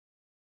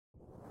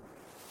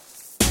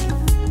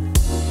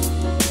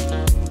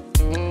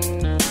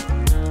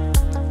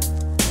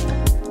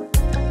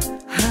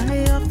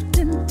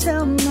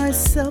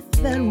myself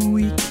that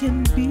we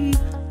can be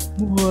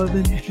more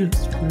than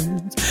just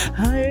friends.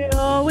 I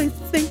always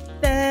think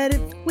that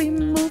if we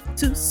move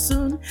too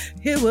soon,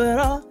 it would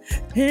all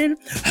end.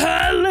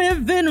 I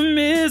live in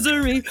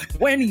misery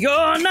when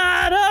you're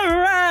not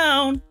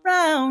around,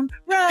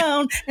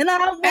 and I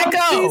won't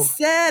be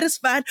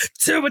satisfied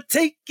till we're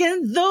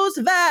taking those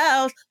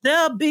vows.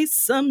 There'll be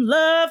some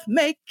love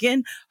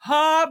making,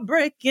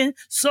 heartbreaking,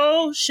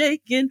 soul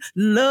shaking,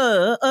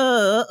 love.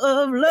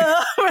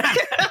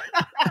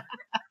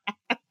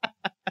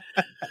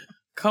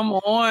 Come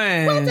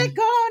on. What's it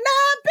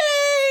gonna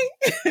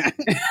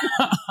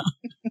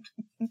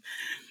be?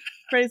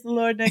 Praise the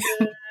Lord,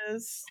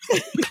 niggas.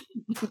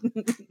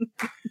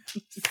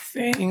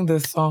 Sing the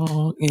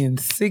song in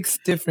 6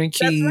 different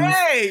keys. That's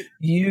right.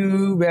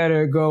 You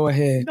better go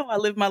ahead. You know, I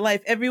live my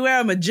life everywhere.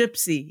 I'm a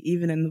gypsy,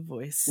 even in the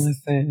voice.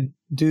 Listen,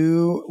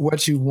 do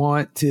what you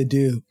want to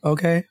do,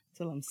 okay?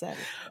 Till I'm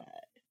satisfied.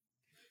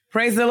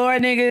 Praise the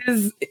Lord,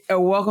 niggas.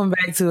 Welcome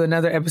back to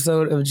another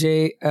episode of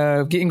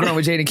Getting Grown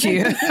with Jade and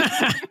Kia.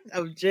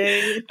 Of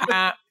Jade.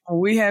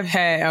 We have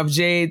had of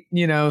Jade,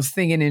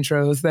 singing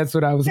intros. That's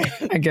what I was,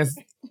 I guess,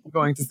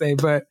 going to say.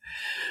 But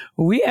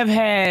we have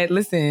had,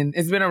 listen,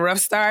 it's been a rough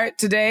start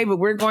today, but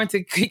we're going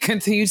to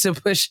continue to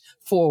push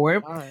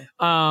forward. Right.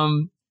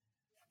 On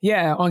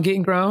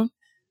Getting Grown,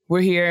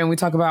 we're here and we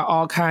talk about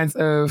all kinds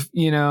of,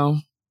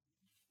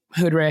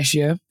 hood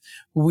ratia.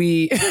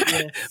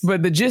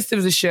 But the gist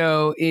of the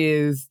show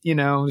is,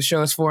 the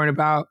show is for and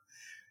about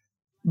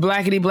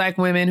blackity black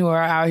women who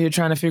are out here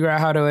trying to figure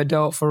out how to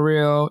adult for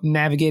real,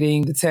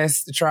 navigating the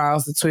tests, the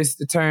trials, the twists,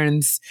 the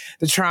turns,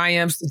 the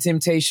triumphs, the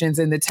temptations,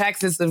 and the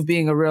taxes of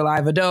being a real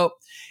live adult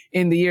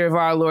in the year of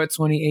our Lord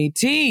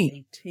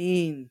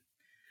 2018.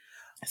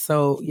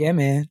 So yeah,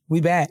 man, we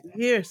back.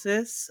 Here,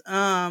 sis.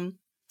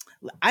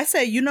 I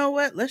say, you know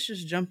what? Let's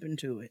just jump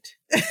into it.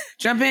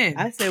 Jump in.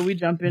 I say we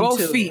jump into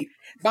both feet.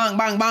 Bang,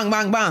 bang, bang,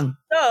 bang, bang.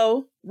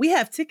 So we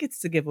have tickets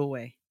to give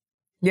away.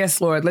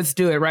 Yes, Lord. Let's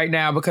do it right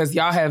now because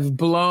y'all have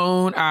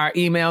blown our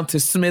email to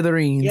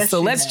smithereens. Yes,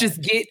 so let's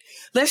just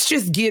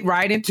get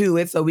right into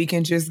it so we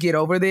can just get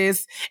over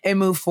this and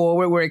move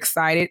forward. We're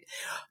excited.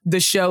 The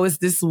show is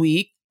this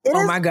week.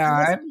 My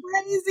God. It's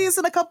crazy. It's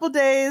in a couple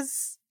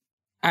days.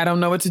 I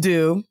don't know what to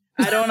do.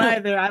 I don't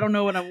either. I don't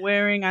know what I'm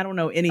wearing. I don't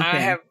know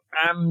anything.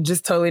 I'm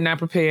just totally not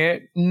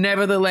prepared.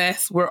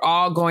 Nevertheless, we're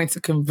all going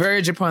to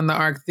converge upon the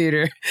Arc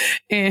Theater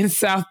in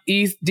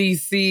Southeast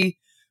DC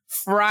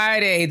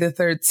Friday the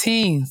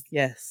 13th.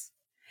 Yes.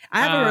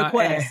 I have a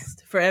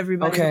request for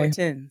everybody who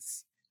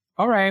attends.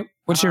 All right.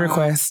 What's your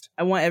request?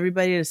 I want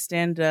everybody to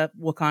stand up,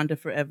 Wakanda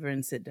forever,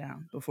 and sit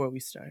down before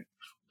we start.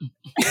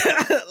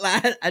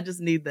 I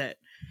just need that.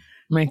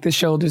 Make the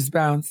shoulders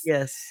bounce.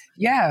 Yes.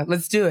 Yeah,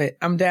 let's do it.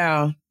 I'm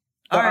down.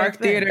 The Arc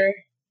Theater.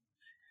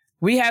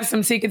 We have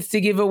some tickets to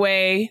give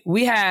away.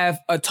 We have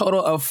a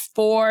total of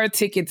 4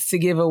 tickets to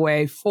give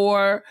away.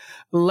 4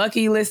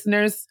 lucky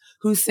listeners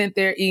who sent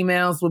their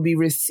emails will be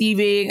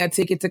receiving a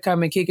ticket to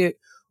come and kick it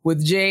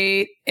with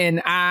Jade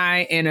and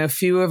I and a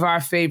few of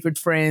our favorite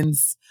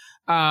friends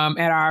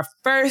at our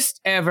first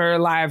ever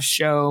live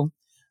show.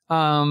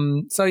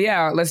 So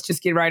yeah, let's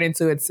just get right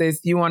into it.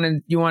 Sis, you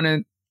want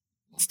to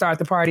start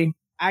the party?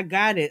 I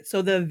got it.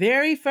 So the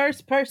very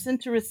first person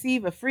to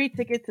receive a free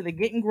ticket to the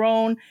Getting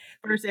Grown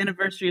first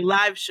anniversary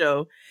live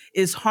show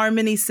is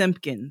Harmony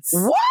Simpkins.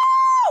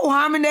 Whoa,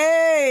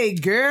 Harmony,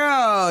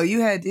 girl, you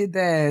did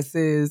that,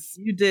 sis.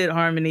 You did,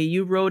 Harmony.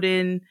 You wrote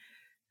in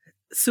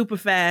super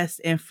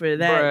fast, and for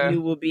that,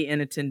 you will be in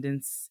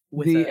attendance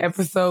with us. The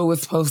episode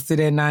was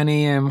posted at 9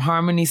 a.m.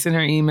 Harmony sent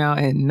her email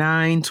at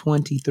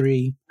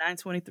 9:23.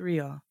 9:23,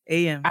 y'all.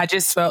 A.m. I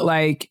just felt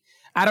like,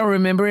 I don't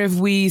remember if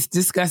we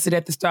discussed it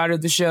at the start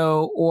of the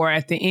show or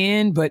at the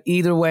end, but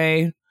either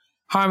way,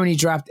 Harmony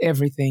dropped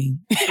everything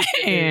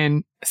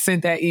and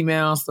sent that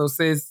email. So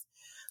sis,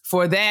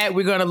 for that,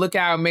 we're going to look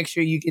out and make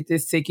sure you get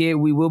this ticket.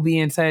 We will be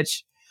in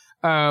touch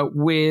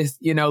with,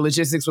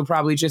 logistics will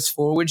probably just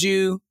forward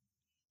you.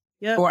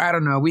 Yep. Or I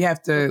don't know. We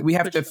have to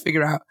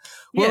figure out.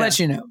 We'll let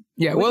you know.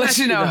 Yeah, we'll let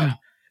you know.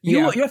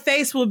 Your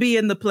face will be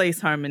in the place,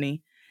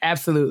 Harmony.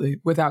 Absolutely.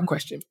 Without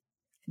question.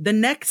 The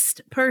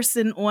next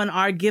person on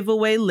our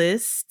giveaway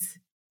list.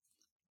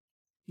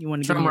 You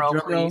want to drum roll,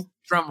 please.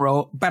 Drum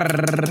roll.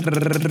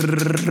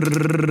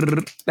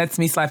 That's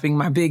me slapping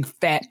my big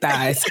fat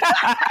thighs.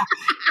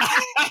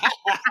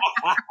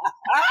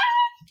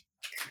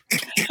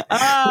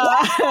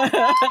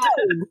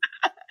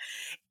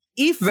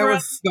 Ephraim. That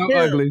was so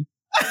ugly.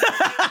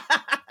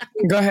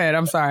 Go ahead.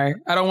 I'm sorry.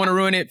 I don't want to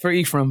ruin it for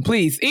Ephraim.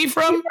 Please.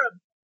 Ephraim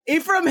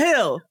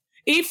Hill.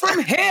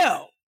 Ephraim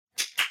Hill.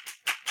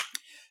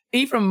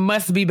 Ephraim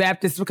must be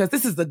Baptist because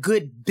this is a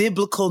good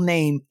biblical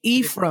name.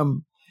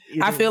 Ephraim.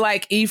 I feel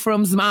like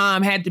Ephraim's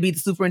mom had to be the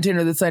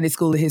superintendent of the Sunday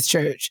school of his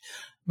church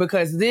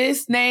because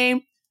this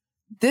name,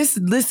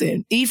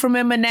 listen, Ephraim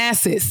and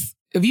Manassas.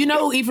 If you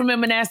know who Ephraim and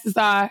Manassas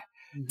are,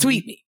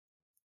 tweet me.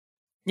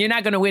 You're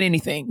not going to win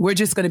anything. We're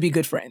just going to be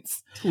good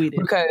friends. Tweet it.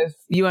 Because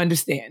you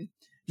understand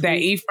that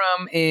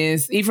Ephraim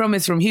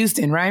is from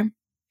Houston, right?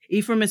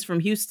 Ephraim is from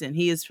Houston.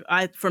 He is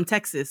from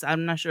Texas.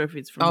 I'm not sure if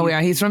it's from Houston.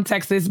 Yeah, he's from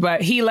Texas,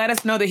 but he let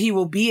us know that he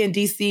will be in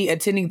D.C.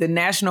 attending the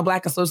National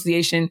Black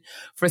Association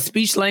for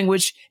Speech,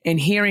 Language, and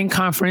Hearing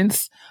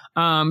Conference.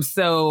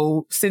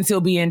 So since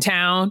he'll be in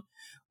town,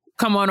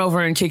 come on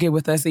over and kick it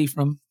with us,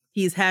 Ephraim.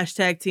 He's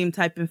hashtag Team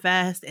Typing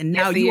Fast, and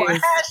now you are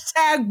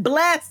hashtag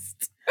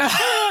blessed.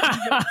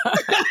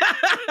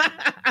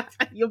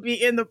 You'll be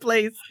in the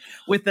place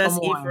with us,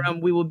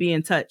 Ephraim. We will be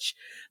in touch.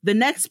 The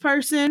next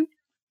person,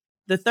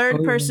 the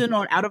third person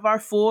on out of our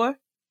 4,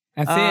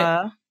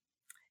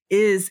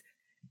 is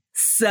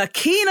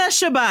Sakina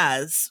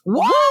Shabazz.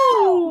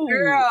 Woo!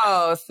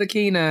 Girl,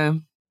 Sakina.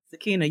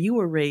 Sakina, you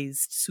were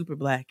raised super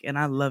black, and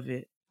I love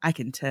it. I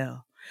can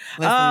tell.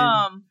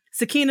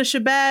 Sakina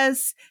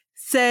Shabazz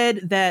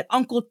said that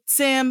Uncle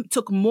Sam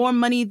took more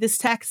money this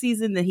tax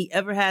season than he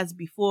ever has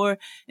before.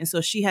 And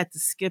so she had to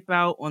skip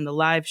out on the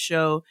live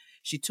show.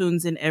 She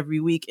tunes in every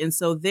week. And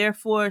so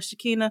therefore,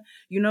 Sakina,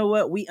 you know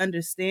what? We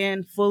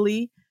understand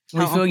fully.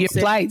 We feel your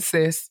plight,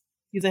 sis.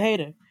 He's a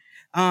hater.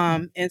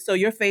 And so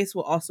your face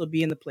will also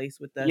be in the place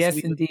with us. Yes,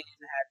 indeed. To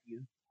have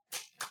you.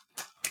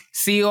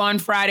 See you on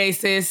Friday,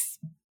 sis.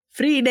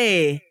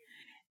 Friday.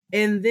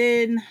 And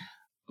then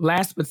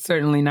last but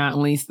certainly not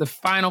least, the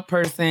final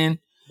person,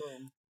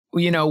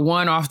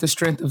 one off the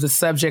strength of the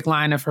subject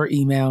line of her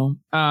email.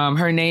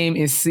 Her name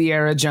is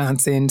Sierra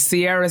Johnson.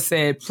 Sierra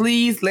said,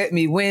 please let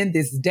me win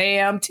this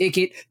damn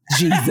ticket,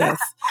 Jesus.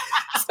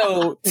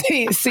 So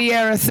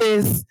Sierra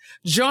says,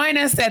 join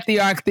us at the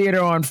Arc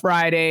Theater on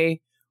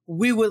Friday.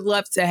 We would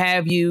love to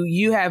have you.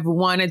 You have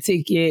won a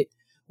ticket.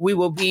 We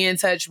will be in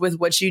touch with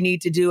what you need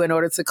to do in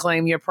order to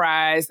claim your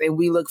prize. And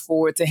we look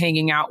forward to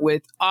hanging out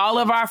with all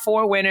of our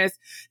 4 winners.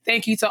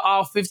 Thank you to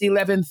all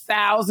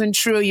 11,000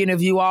 trillion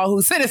of you all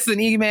who sent us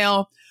an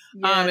email.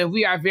 Yes. And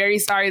we are very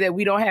sorry that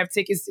we don't have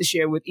tickets to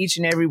share with each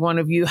and every one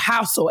of you.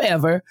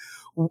 Howsoever,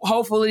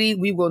 hopefully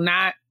we will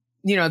not,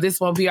 this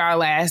won't be our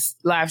last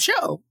live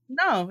show.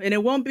 No, and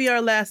it won't be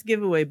our last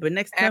giveaway. But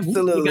next time,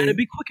 you got to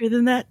be quicker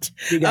than that.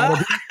 You got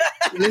to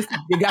listen,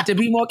 you got to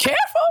be more careful.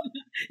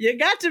 You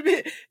got to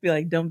be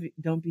like, don't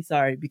be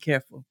sorry. Be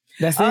careful.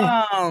 That's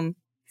it.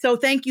 So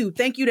thank you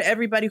to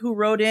everybody who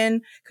wrote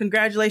in.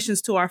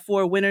 Congratulations to our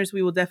 4 winners.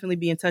 We will definitely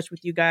be in touch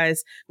with you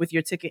guys with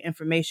your ticket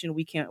information.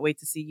 We can't wait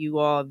to see you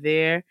all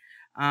there.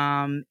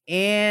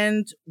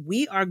 And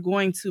we are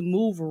going to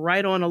move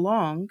right on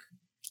along.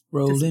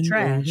 Rolling,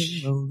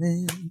 trash.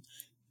 rolling.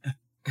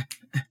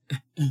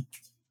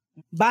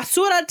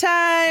 Basura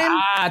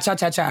time.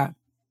 Cha-cha-cha.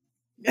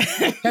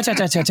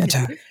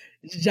 Cha-cha-cha-cha-cha-cha.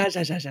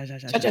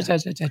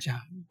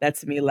 Cha-cha-cha-cha-cha-cha.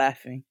 That's me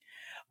laughing.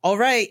 All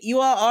right.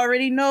 You all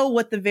already know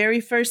what the very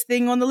first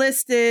thing on the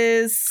list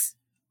is.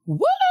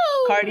 Woo!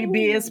 Cardi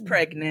B is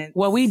pregnant.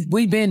 Well,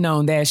 we've been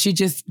known that. She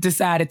just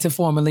decided to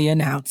formally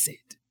announce it.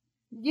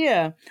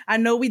 Yeah. I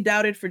know we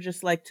doubted for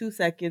just like 2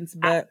 seconds,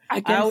 but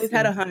I always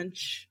had a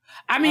hunch.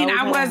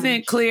 I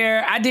wasn't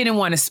clear. I didn't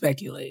want to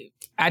speculate.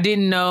 I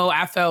didn't know.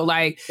 I feel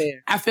like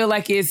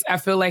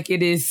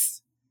it is.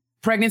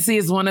 Pregnancy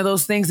is one of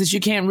those things that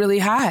you can't really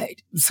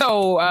hide.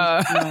 So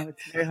no,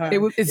 it's very hard.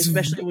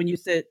 Especially when you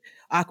sit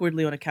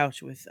awkwardly on a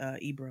couch with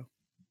Ebro.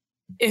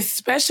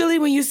 Especially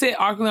when you sit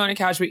awkwardly on a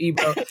couch with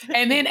Ebro.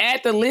 And then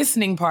at the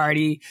listening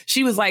party,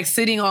 she was like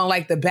sitting on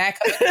like the back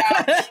of the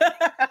couch.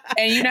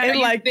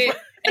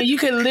 And you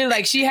could literally,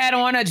 like, she had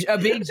on a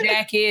big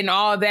jacket and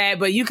all that,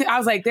 but I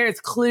was like,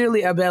 there's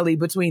clearly a belly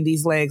between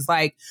these legs.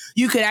 Like,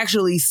 you could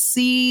actually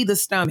see the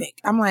stomach.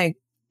 I'm like,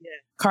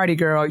 Cardi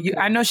girl,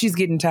 I know she's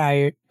getting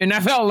tired. And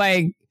I felt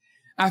like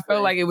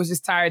it was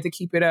just tired to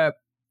keep it up.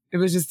 It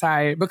was just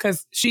tired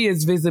because she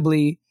is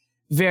visibly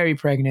very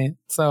pregnant.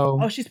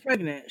 So she's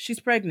pregnant.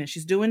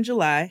 She's due in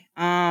July.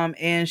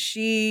 And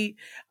she's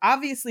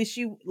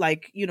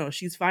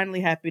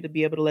finally happy to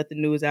be able to let the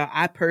news out.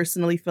 I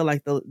personally feel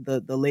like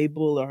the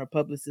label or her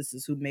publicist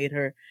is who made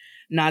her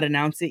not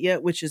announce it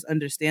yet, which is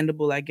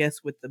understandable, I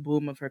guess, with the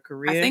boom of her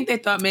career. I think they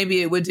thought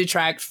maybe it would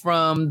detract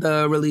from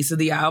the release of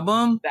the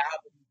album. Yep.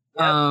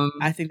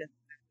 I think that's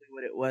exactly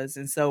what it was.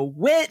 And so,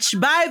 which,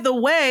 by the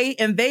way,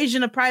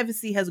 Invasion of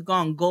Privacy has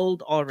gone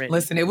gold already.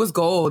 Listen, it was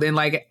gold in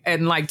like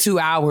 2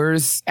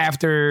 hours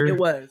after. It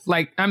was.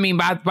 Like, I mean,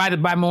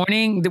 by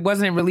morning, it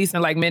wasn't released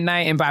at like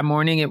midnight, and by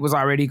morning it was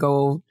already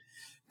gold.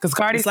 Because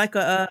Cardi, it's like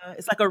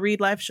a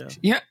Reed live show.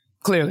 Yeah,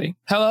 clearly.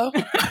 Hello.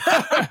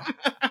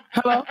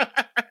 Hello.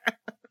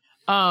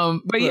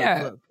 But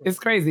look. It's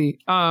crazy.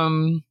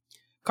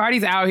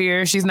 Cardi's out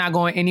here. She's not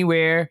going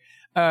anywhere.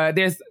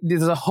 There's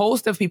a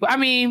host of people. I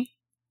mean,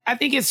 I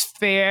think it's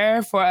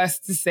fair for us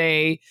to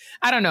say,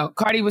 I don't know.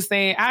 Cardi was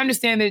saying, I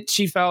understand that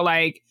she felt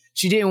like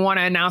she didn't want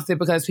to announce it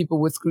because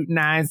people would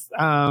scrutinize,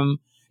 the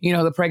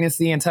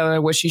pregnancy and tell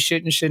her what she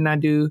should and should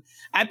not do.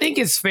 I think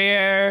it's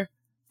fair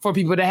for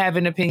people to have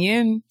an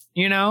opinion,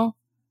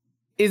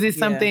 Is it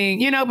something,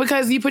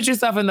 because you put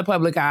yourself in the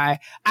public eye.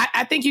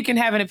 I think you can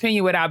have an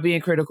opinion without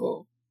being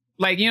critical.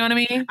 Like, you know what I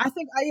mean? I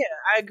think,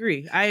 I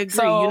agree.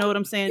 So, you know what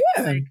I'm saying?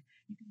 Yeah. Like,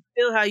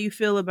 feel how you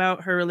feel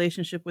about her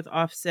relationship with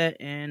Offset,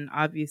 and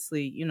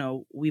obviously, you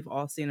know, we've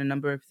all seen a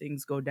number of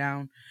things go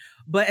down.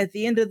 But at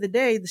the end of the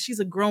day, she's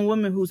a grown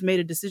woman who's made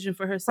a decision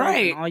for herself,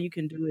 Right. and all you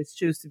can do is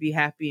choose to be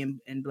happy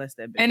and bless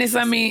that baby. And it's,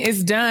 I mean,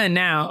 it's done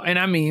now. And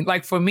I mean,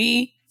 like for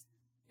me,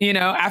 you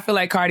know, I feel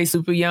like Cardi's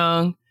super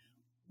young.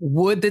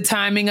 Would the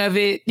timing of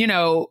it, you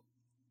know,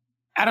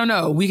 I don't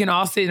know. We can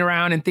all sit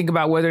around and think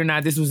about whether or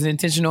not this was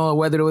intentional or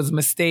whether it was a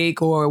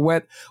mistake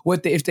or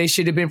if they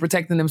should have been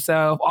protecting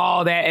themselves,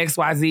 all that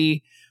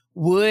XYZ.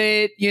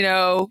 Would, you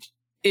know,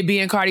 it be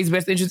in Cardi's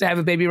best interest to have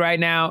a baby right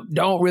now?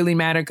 Don't really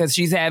matter because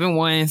she's having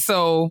one.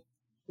 So,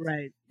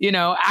 right. You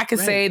know, I could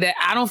say that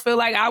I don't feel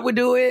like I would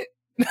do it,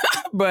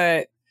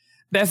 but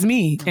that's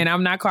me and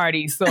I'm not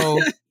Cardi. So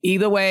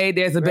either way,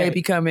 there's a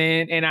baby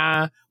coming,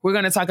 and we're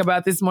going to talk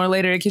about this more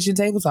later at Kitchen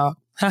Table Talk.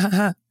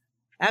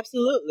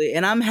 Absolutely.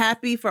 And I'm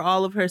happy for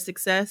all of her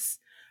success.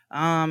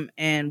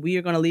 And we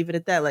are going to leave it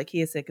at that, like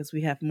he said, because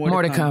we have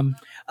more to come.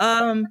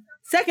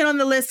 Second on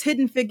the list,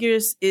 Hidden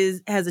Figures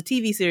has a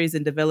TV series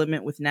in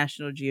development with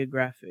National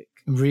Geographic.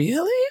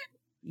 Really?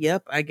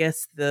 Yep. I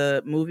guess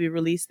the movie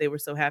release, they were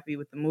so happy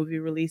with the movie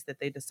release that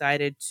they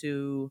decided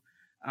to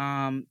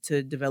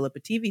develop a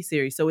TV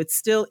series. So it's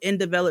still in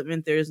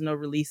development. There is no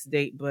release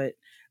date, but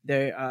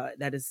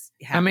that is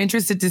happening. I'm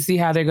interested to see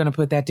how they're going to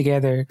put that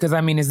together. Because, I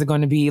mean, is it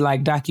going to be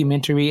like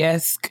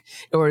documentary-esque,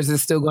 or is it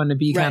still going to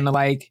be kind of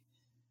like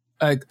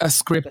a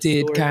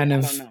scripted like kind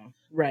of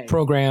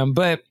program?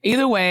 But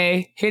either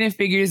way, Hidden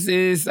Figures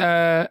is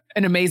an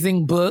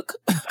amazing book.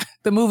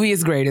 The movie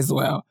is great as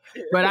well.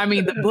 But I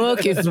mean, the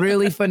book is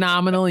really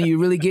phenomenal, and you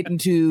really get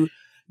into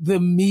the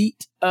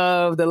meat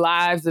of the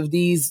lives of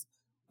these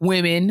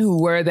women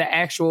who were the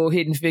actual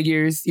hidden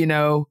figures, you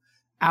know,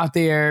 out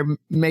there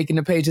making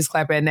the pages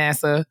clap at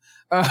NASA,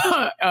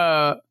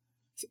 at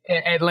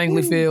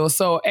Langley Field.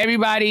 So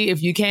everybody,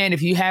 if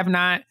you have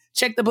not,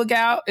 check the book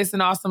out. It's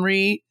an awesome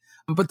read.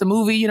 But the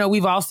movie, you know,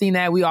 we've all seen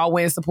that. We all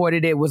went and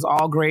supported it. It was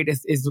all great.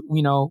 It's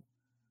you know,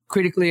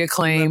 critically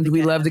acclaimed.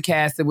 We love the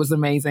cast. It was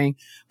amazing.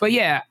 But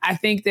yeah, I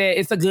think that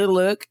it's a good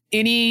look.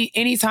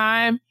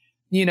 Anytime,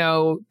 you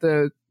know,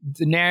 the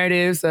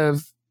narratives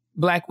of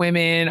Black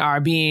women are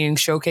being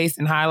showcased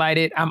and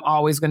highlighted, I'm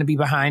always going to be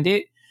behind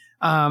it.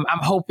 I'm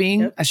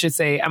hoping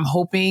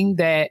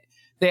that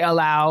they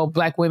allow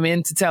Black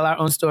women to tell our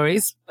own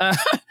stories. You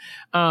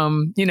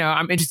know,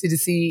 I'm interested to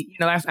see,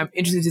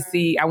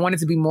 I want it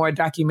to be more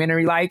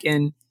documentary-like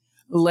and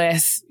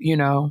less, you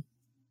know,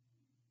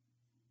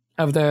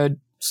 of the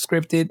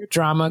scripted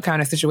drama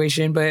kind of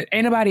situation. But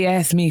ain't nobody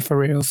asked me for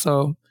real.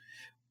 So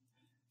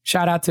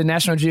shout out to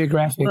National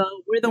Geographic. Well,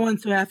 we're the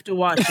ones who have to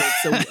watch it.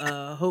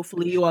 So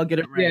hopefully you all get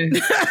it right.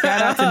 Yeah.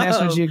 Shout out to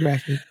National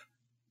Geographic.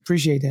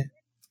 Appreciate that.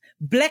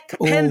 Black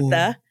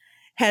Panther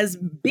has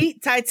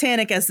beat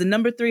Titanic as the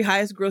number 3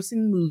 highest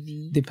grossing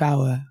movie. The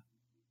power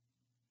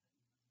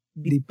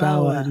of the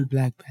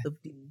Black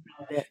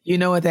Panther. You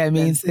know what that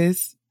means,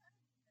 sis?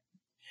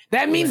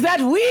 That means that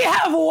we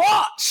have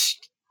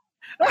watched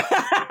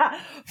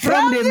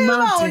from the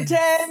mountains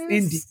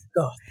in the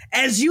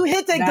as you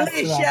hit the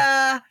glacier.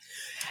 Right.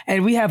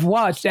 And we have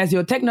watched as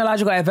your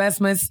technological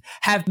advancements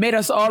have made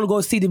us all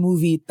go see the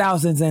movie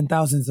thousands and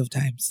thousands of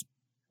times.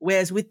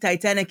 Whereas with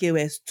Titanic, it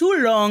was too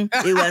long.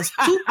 It was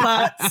 2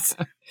 parts.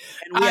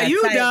 Are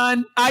you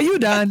done? Are you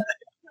done?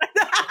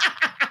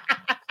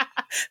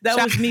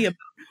 That was me about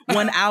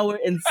 1 hour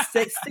and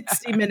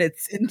 60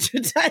 minutes into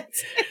Titanic.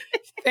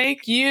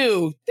 Thank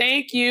you.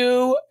 Thank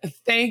you.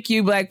 Thank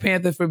you, Black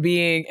Panther, for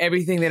being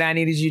everything that I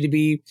needed you to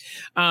be.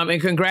 And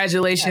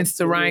congratulations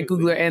to Ryan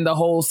Coogler and the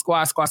whole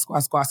squad.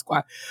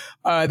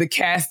 The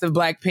cast of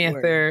Black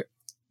Panther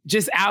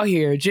just out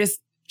here. Just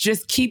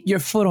keep your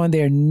foot on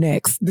their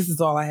necks. This is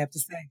all I have to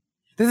say.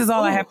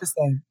 I have to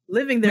say.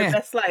 Living their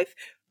best life.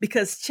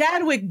 Because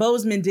Chadwick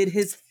Boseman did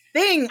his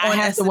thing on SNL. I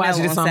have to watch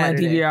this on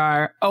Saturday. My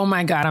DVR. Oh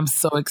my God, I'm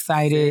so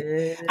excited.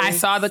 Yes. I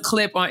saw the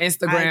clip on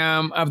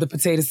Instagram of the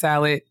potato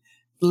salad.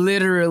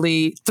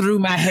 Literally threw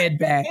my head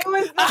back. It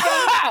was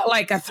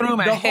like I threw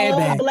my head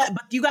back. But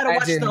you got to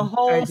watch the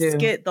whole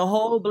skit. The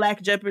whole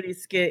Black Jeopardy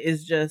skit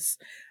is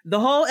just, the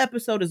whole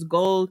episode is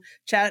gold.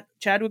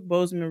 Chadwick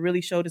Boseman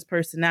really showed his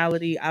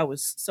personality. I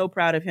was so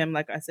proud of him,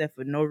 like I said,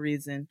 for no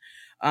reason.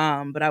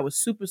 But I was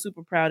super,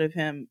 super proud of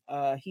him.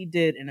 He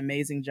did an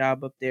amazing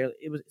job up there.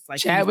 It's like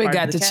Chadwick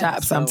got the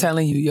chops. So. I'm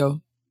telling you,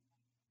 yo.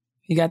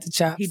 He got the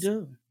chops. He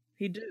do.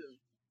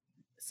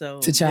 So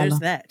there's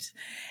that.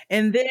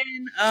 And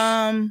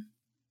then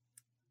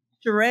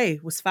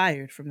Sheree was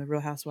fired from the Real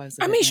Housewives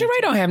of Atlanta.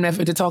 Sheree don't have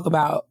nothing to talk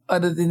about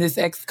other than this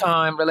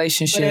ex-con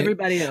relationship. But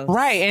everybody else.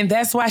 Right. And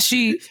that's why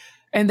she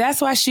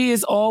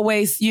is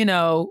always, you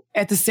know,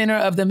 at the center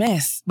of the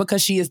mess,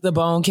 because she is the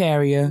bone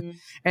carrier. Mm-hmm.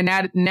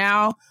 And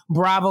now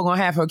Bravo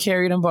gonna have her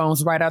carry them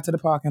bones right out to the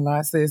parking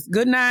lot. Says,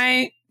 good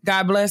night.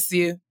 God bless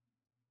you.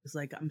 It's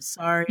like, I'm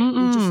sorry.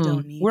 We just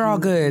don't need We're all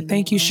good.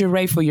 Thank you,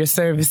 Sheree, for your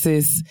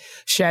services.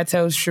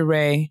 Chateau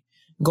Sheree.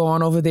 Go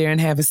on over there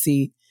and have a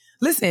seat.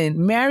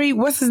 Listen, marry,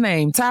 what's his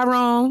name?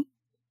 Tyrone.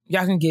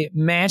 Y'all can get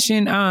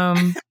matching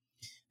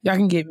Y'all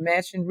can get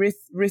matching wrist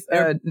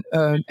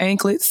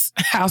anklets,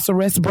 house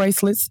arrest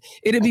bracelets.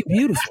 It'll be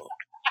beautiful.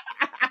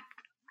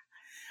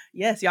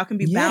 Yes, y'all can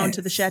be bound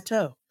to the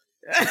chateau.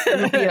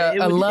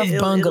 A love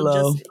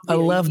bungalow. A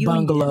love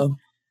bungalow.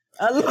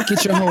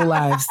 Get your whole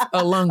lives.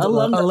 A love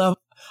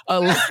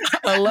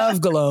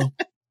glow.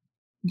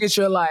 Get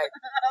your life.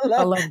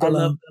 A love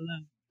glow.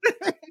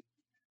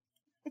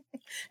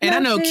 And I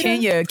know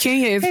Kenya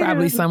is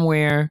probably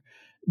somewhere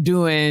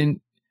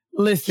doing,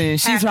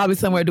 she's probably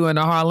somewhere doing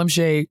the Harlem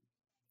Shake.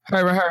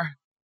 Her.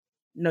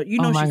 No, you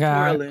know, oh my she's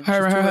God. Twirling.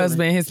 Her and her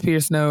husband, his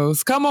Pierce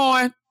nose. Come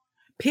on.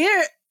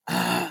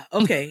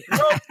 Okay.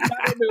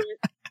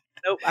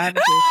 Nope, I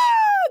haven't.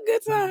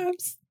 Good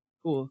times.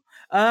 Cool.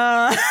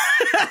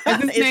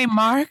 Is his name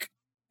Mark?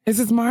 Is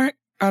this Mark?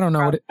 I don't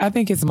know. I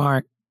think it's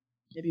Mark.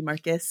 Maybe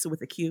Marquez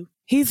with a Q.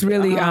 He's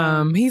really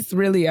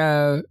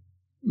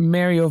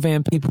Mario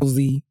Van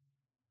Peeplesy.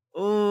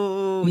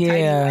 Oh,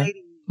 yeah.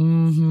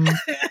 Mm-hmm.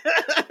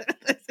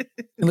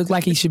 It looked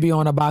like he should be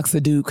on a box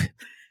of Duke.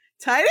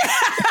 Tiny.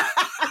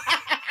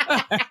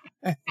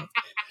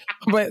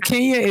 But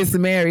Kenya is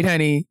married,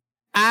 honey.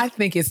 I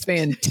think it's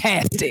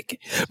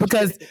fantastic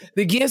because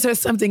it gives her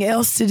something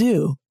else to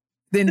do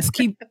than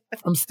keep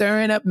from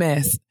stirring up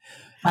mess.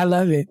 I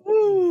love it.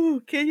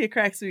 Ooh, Kenya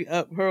cracks me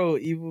up. Her old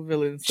evil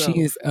villain self.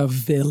 She is a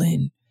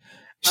villain.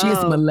 She is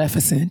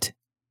Maleficent.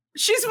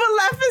 She's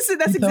Maleficent.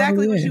 That's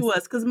exactly what she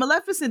was. Because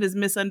Maleficent is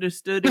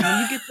misunderstood. And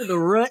when you get to the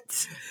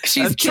roots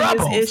of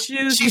troubled.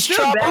 Issues, she's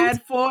troubled.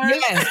 Bad for her.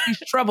 Yes, she's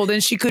troubled.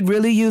 And she could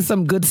really use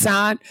some good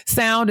sound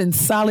and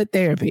solid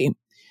therapy.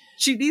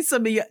 She needs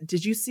some.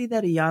 Did you see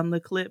that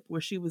Iyanla clip where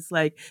she was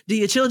like, "Do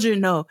your children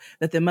know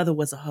that their mother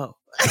was a hoe?"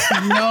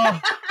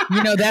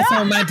 No, that's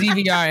on my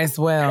DVR as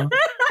well.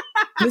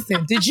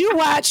 Listen, did you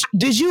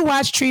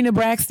watch Trina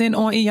Braxton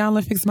on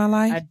Iyanla Fix My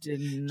Life? I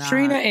did not.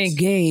 Trina and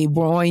Gabe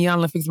were on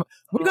Iyanla Fix My Life.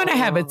 We're gonna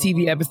have a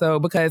TV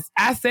episode because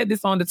I said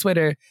this on the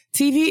Twitter.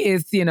 TV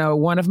is,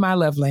 one of my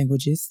love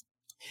languages.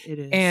 It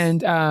is,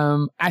 and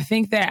I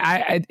think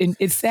that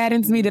it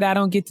saddens me that I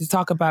don't get to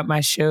talk about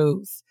my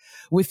shows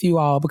with you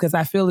all because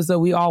I feel as though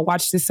we all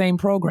watch the same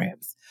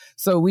programs.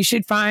 So we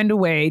should find a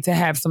way to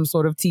have some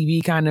sort of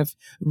TV kind of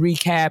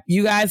recap.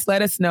 You guys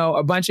let us know.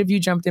 A bunch of you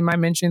jumped in my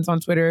mentions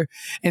on Twitter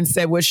and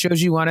said what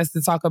shows you want us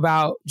to talk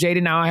about. Jade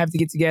and I have to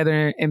get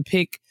together and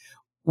pick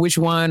which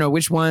one or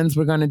which ones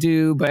we're going to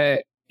do.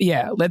 But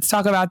yeah, let's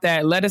talk about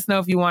that. Let us know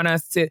if you want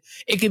us to.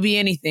 It could be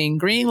anything.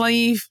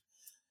 Greenleaf,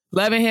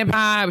 Love and Hip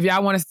Hop. If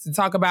y'all want us to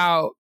talk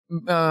about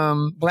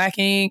Black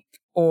Ink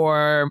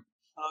or...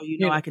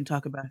 Oh, I can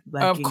talk about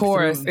Black Ink. Of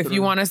course. If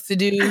you want us to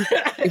do,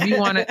 if you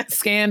want to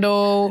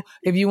Scandal,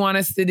 if you want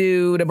us to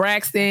do the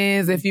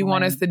Braxtons, if you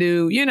want us to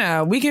do,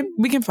 we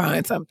can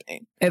find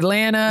something.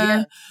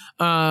 Atlanta,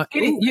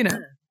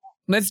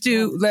 let's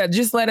do,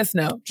 just let us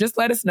know. Just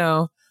let us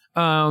know.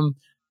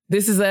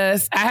 This Is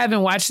Us. I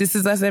haven't watched This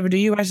Is Us ever. Do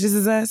you watch This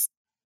Is Us?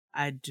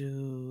 I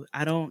do.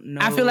 I don't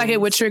know. I feel like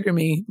it would trigger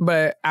me,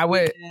 but I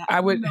would.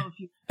 I don't know if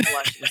you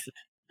watch This Is Us.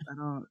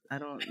 I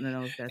don't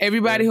know if that's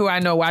everybody who I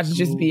know watches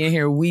just be in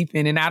here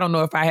weeping, and I don't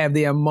know if I have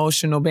the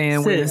emotional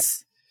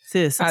bandwidth.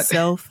 Sis,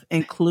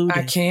 self-included.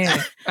 I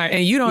can't.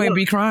 And you don't even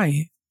be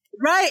crying.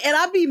 Right. And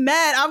I'd be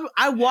mad.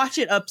 I watch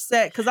it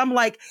upset because I'm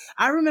like,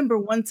 I remember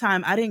one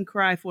time I didn't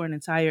cry for an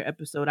entire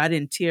episode. I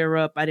didn't tear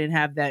up. I didn't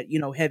have that,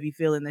 heavy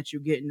feeling that you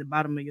get in the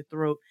bottom of your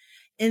throat.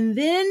 And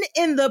then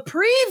in the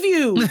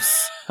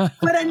previews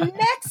for the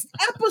next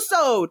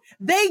episode,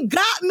 they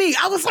got me.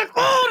 I was like,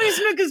 oh, these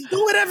niggas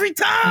do it every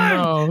time.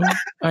 No,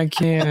 I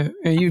can't.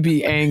 And you'd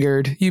be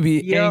angered.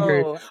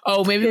 Angered.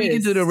 Oh, maybe we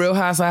can do the Real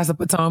Housewives of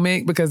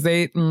Potomac because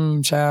they,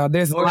 child,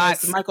 there's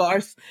lots.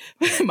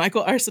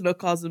 Michael Arsenal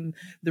calls them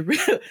the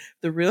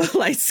real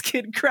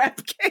light-skinned crab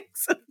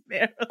cakes of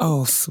Maryland.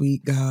 Oh,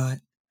 sweet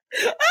God.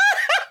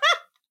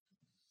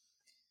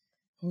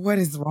 What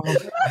is wrong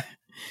with that?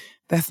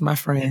 That's my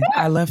friend.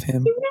 I love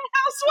him.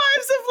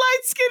 Housewives of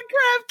light-skinned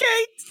crab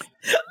cakes.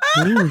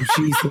 Ooh,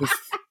 Jesus.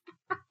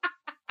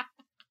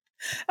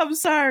 I'm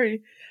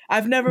sorry.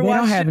 I've never watched it. They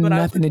don't have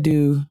nothing to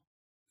do.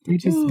 They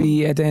just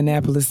be at the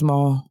Annapolis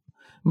Mall.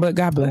 But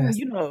God bless.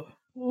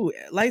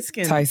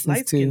 Light-skinned.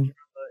 Tyson's too.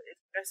 It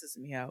stresses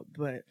me out.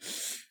 But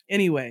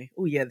anyway.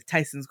 Oh, yeah, the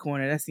Tyson's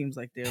Corner. That seems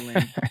like their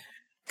lane.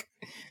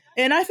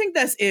 And I think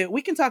that's it.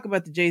 We can talk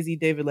about the Jay-Z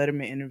David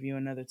Letterman interview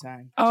another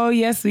time. Oh,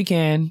 yes, we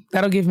can.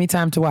 That'll give me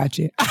time to watch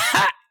it.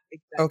 Exactly.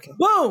 Okay.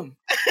 Boom.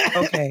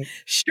 Okay.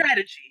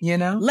 Strategy.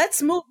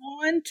 Let's move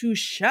on to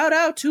shout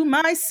out to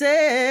my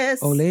sis.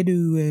 Oh, they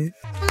do it.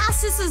 My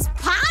sis is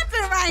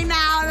popping right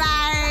now,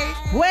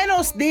 like.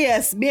 Buenos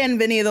dias.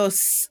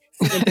 Bienvenidos.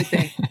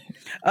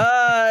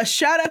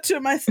 Shout out to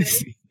my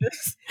sis.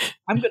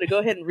 I'm going to go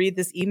ahead and read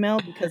this email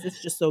because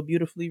it's just so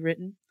beautifully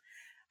written.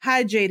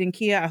 Hi, Jade and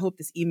Kia. I hope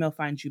this email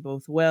finds you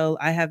both well.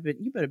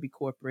 you better be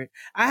corporate.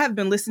 I have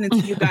been listening to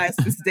you guys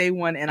since day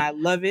one, and I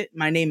love it.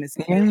 My name is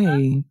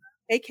Kayla.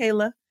 Hey,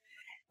 Kayla.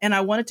 And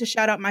I wanted to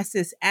shout out my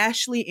sis,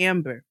 Ashley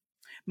Amber.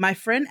 My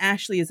friend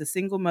Ashley is a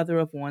single mother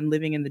of one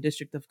living in the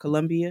District of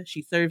Columbia.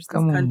 She serves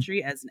this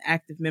country as an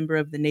active member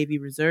of the Navy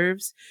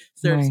Reserves,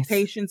 serves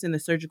patients in the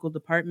surgical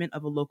department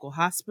of a local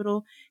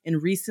hospital,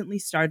 and recently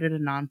started a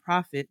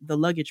nonprofit, The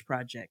Luggage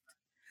Project.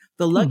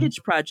 The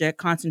Luggage Project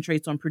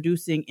concentrates on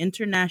producing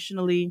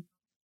internationally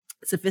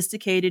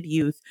sophisticated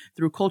youth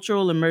through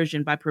cultural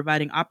immersion by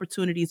providing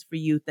opportunities for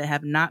youth that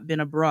have not been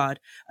abroad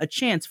a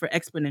chance for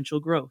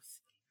exponential growth.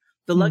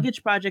 The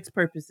Luggage Project's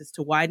purpose is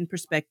to widen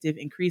perspective,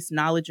 increase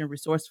knowledge and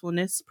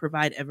resourcefulness,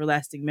 provide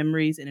everlasting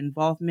memories and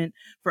involvement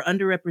for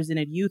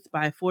underrepresented youth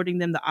by affording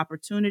them the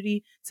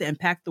opportunity to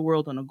impact the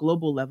world on a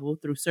global level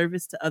through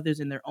service to others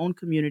in their own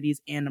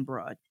communities and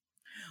abroad.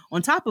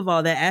 On top of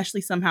all that,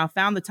 Ashley somehow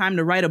found the time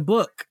to write a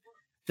book.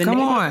 The name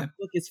of the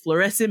book is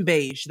Fluorescent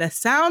Beige. That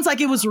sounds like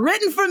it was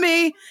written for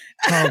me.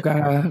 Oh,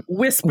 God.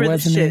 Whisper the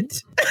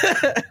shit.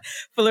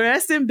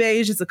 Fluorescent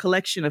Beige is a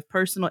collection of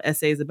personal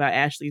essays about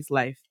Ashley's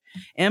life.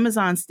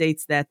 Amazon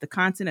states that the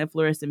content of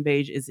Fluorescent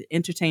Beige is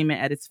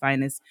entertainment at its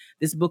finest.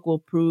 This book will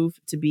prove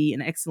to be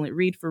an excellent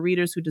read for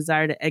readers who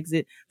desire to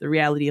exit the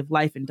reality of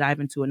life and dive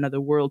into another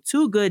world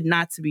too good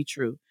not to be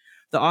true.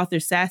 The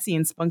author's sassy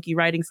and spunky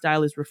writing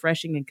style is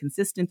refreshing and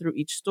consistent through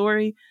each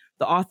story.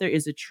 The author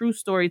is a true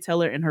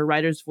storyteller, and her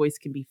writer's voice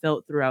can be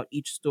felt throughout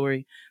each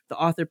story. The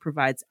author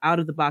provides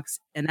out-of-the-box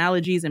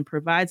analogies and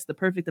provides the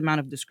perfect amount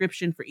of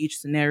description for each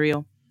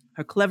scenario.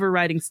 Her clever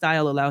writing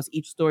style allows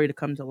each story to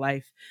come to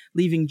life,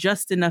 leaving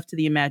just enough to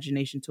the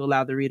imagination to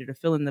allow the reader to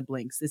fill in the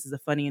blanks. This is a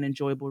funny and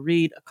enjoyable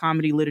read, a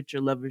comedy literature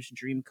lover's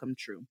dream come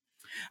true.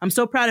 I'm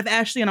so proud of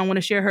Ashley, and I want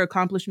to share her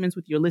accomplishments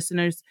with your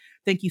listeners.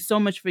 Thank you so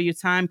much for your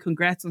time.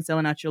 Congrats on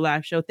selling out your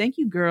live show. Thank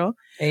you, girl.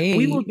 Hey.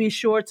 We will be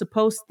sure to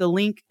post the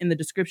link in the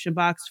description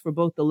box for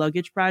both the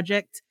Luggage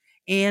Project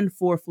and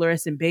for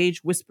Fluorescent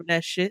Beige. Whisper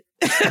that shit.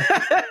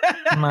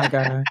 Oh, my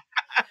God.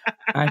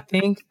 I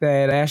think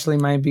that Ashley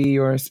might be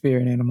your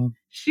spirit animal.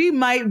 She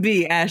might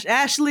be,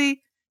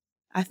 Ashley.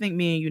 I think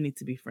me and you need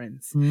to be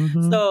friends.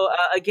 Mm-hmm. So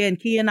again,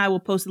 Kia and I will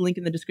post a link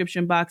in the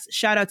description box.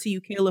 Shout out to you,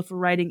 Kayla, for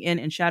writing in,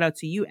 and shout out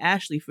to you,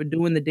 Ashley, for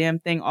doing the damn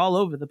thing all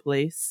over the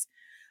place.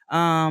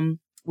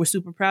 We're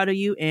super proud of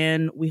you,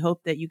 and we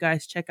hope that you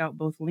guys check out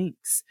both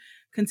links.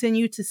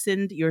 Continue to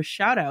send your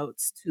shout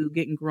outs to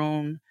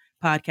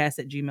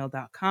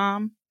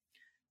gettinggrownpodcast@gmail.com.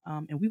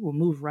 And we will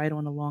move right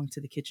on along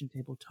to the kitchen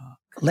table talk.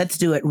 Let's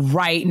do it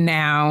right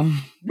now.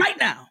 Right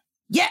now.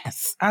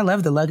 Yes. I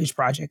love the Luggage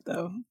Project,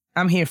 though.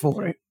 I'm here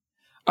for it.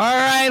 All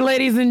right,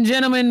 ladies and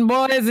gentlemen,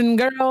 boys and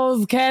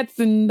girls, cats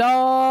and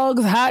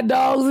dogs, hot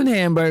dogs and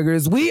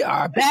hamburgers. We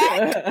are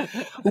back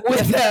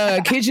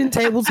with Kitchen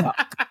Table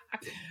Talk.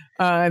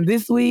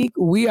 This week,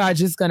 we are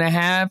just going to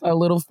have a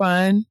little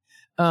fun.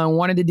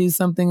 Wanted to do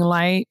something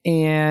light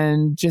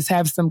and just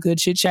have some good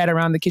chit chat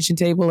around the kitchen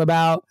table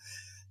about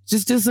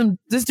just do some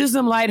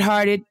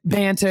lighthearted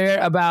banter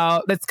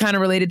about that's kind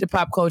of related to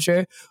pop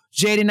culture.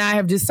 Jade and I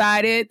have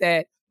decided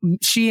that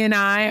she and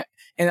I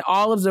and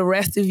all of the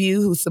rest of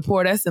you who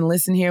support us and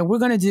listen here, we're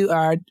going to do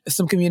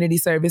some community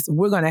service.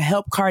 We're going to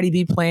help Cardi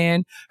B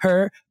plan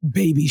her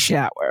baby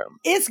shower.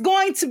 It's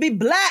going to be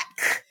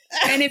black.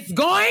 And it's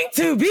going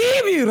to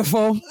be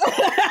beautiful.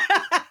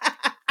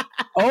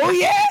 Oh,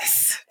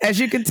 yes. As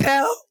you can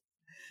tell,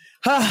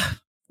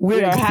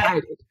 we're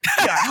excited.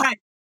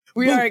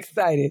 We are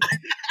excited.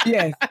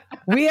 Yes.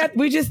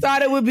 We just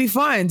thought it would be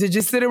fun to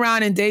just sit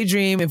around and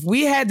daydream. If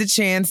we had the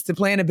chance to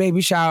plan a baby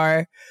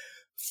shower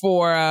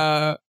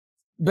for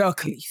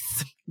Belcalis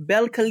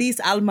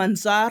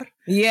Almanzar.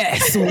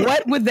 Yes.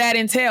 What would that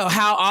entail?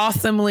 How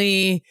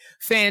awesomely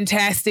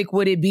fantastic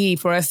would it be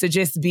for us to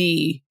just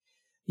be,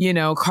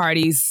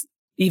 Cardi's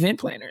event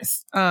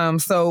planners?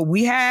 So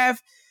we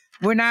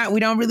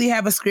don't really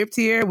have a script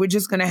here. We're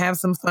just going to have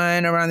some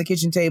fun around the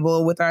kitchen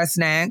table with our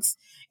snacks.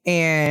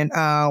 And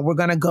we're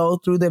going to go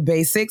through the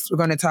basics. We're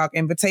going to talk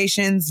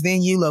invitations,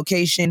 venue,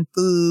 location,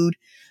 food,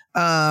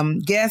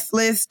 guest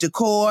list,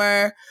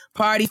 decor,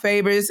 party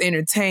favors,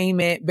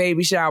 entertainment,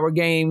 baby shower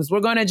games. We're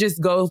going to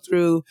just go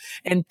through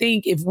and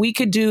think if we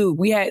could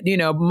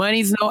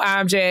money's no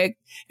object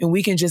and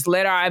we can just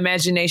let our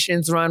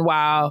imaginations run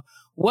wild.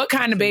 What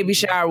kind of baby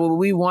shower would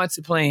we want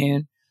to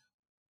plan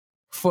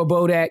for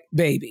Bodak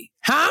Baby?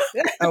 Huh?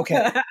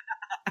 Okay.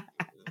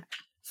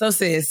 So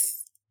sis,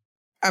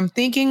 I'm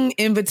thinking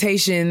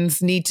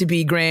invitations need to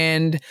be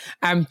grand.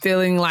 I'm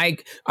feeling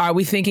like, are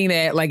we thinking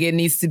that it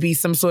needs to be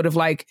some sort of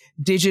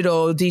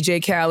digital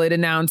DJ Khaled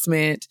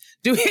announcement?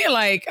 Do we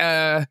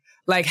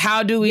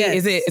how do we,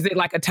 yes. Is it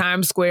like a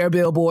Times Square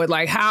billboard?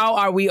 How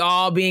are we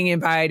all being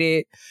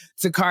invited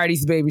to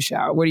Cardi's baby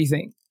shower? What do you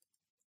think?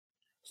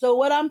 So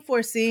what I'm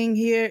foreseeing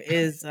here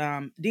is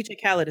DJ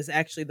Khaled is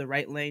actually the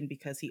right lane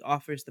because he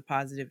offers the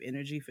positive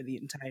energy for the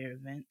entire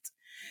event.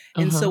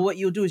 And so what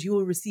you'll do is you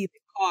will receive a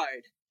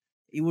card.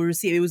 You will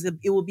receive,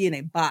 it will be in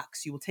a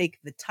box. You will take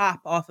the top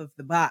off of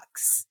the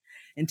box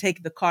and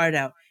take the card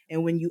out.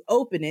 And when you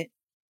open it,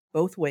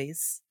 both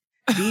ways,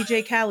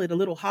 DJ Khaled, a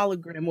little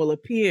hologram will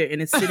appear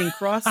and it's sitting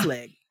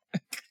cross-legged.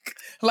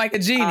 Like a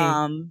genie.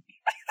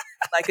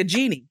 Like a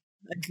genie.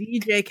 A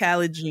DJ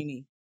Khaled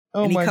genie.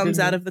 and he comes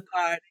out of the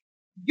car.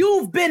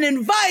 You've been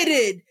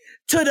invited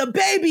to the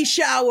baby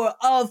shower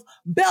of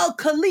Bel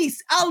Khalis,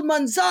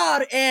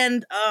 Almanzar,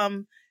 and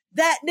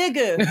that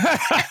nigga.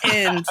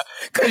 And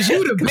because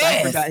you the best.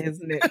 I forgot his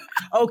name.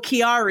 Oh,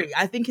 Kiari.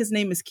 I think his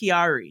name is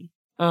Kiari.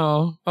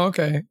 Oh,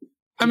 okay.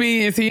 I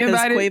mean, is he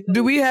invited?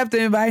 Do we have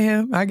to invite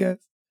him? I guess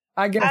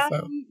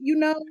so. You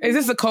know, is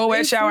this a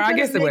co-ed shower? I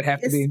guess it would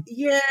have to be.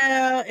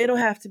 Yeah, it'll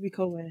have to be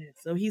co-ed.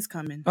 So he's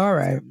coming. All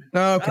right.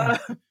 Okay.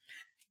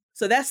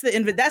 So that's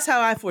that's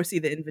how I foresee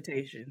the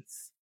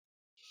invitations.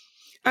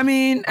 I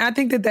mean, I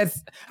think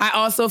I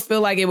also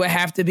feel like it would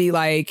have to be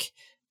like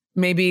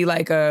maybe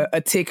like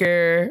a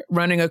ticker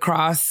running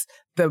across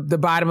the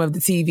bottom of the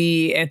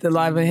TV at the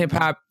Love and Hip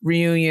Hop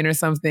reunion or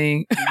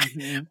something.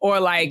 Mm-hmm. Or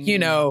like, you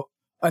know,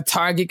 a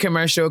Target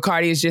commercial.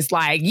 Cardi is just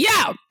like, yo!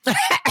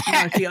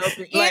 That's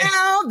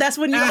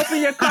when you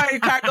open your car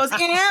goes,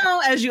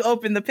 ew, as you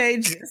open the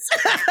pages.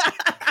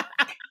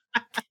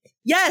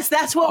 Yes,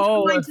 that's what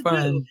we're going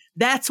to do.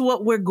 That's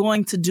what we're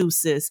going to do,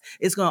 sis.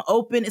 It's going to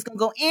open, it's going to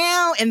go,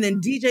 ew, and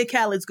then DJ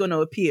Khaled's going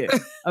to appear.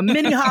 A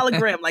mini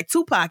hologram like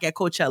Tupac at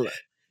Coachella.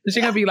 She's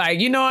going to be like,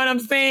 you know what I'm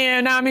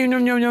saying? I mean,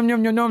 come.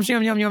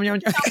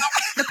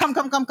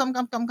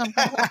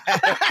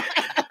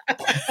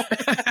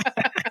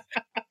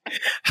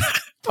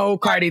 Oh,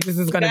 Cardi, this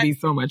is going to be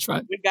so much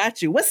fun. We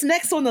got you. What's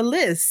next on the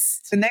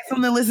list? The next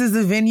on the list is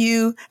the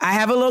venue. I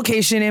have a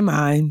location in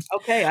mind.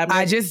 Okay.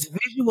 I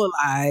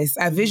visualize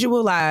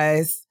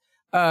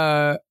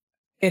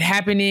it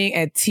happening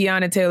at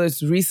Tiana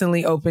Taylor's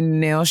recently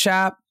opened nail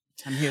shop.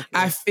 I'm here.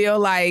 I feel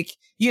like,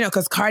 you know,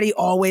 because Cardi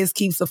always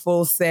keeps a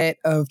full set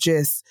of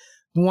just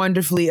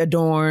wonderfully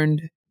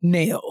adorned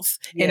nails.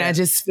 Yeah. And I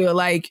just feel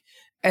like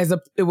it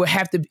would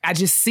have to, I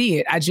just see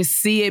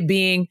it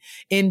being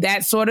in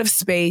that sort of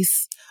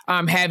space,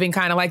 having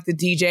kind of like the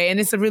DJ, and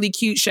it's a really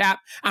cute shop.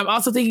 I'm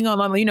also thinking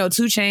on, you know,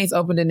 2 Chainz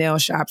opened a nail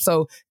shop.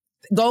 So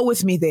go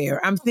with me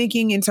there. I'm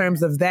thinking in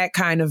terms of that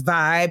kind of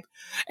vibe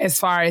as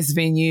far as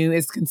venue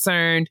is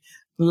concerned.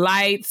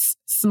 Lights,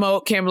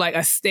 smoke, camera, like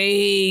a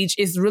stage.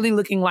 It's really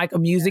looking like a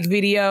music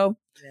video,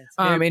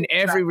 in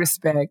every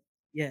respect.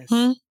 Yes.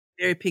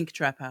 Very pink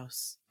trap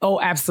house.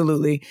 Oh,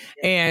 absolutely.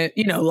 Yeah. And,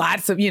 you know,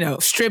 lots of, you know,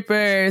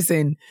 strippers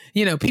and,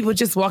 you know, people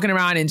just walking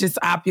around in just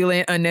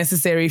opulent,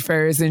 unnecessary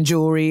furs and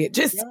jewelry.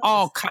 Just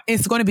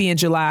it's going to be in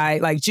July,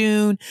 like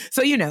June.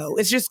 So, you know,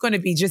 it's just going to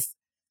be just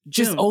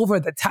over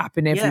the top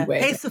in every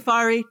way. Hey,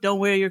 Safari, don't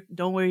wear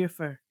your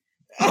fur.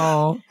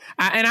 Oh,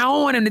 and I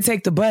don't want him to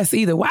take the bus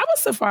either. Why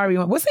was Safari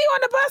on? Was he on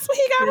the bus when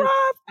he got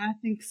robbed? I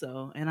think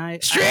so.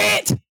 And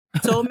Straight.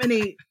 So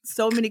many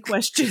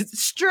questions.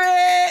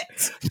 Straight.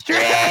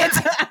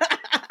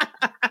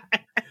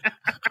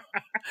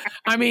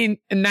 I mean,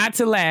 not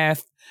to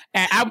laugh.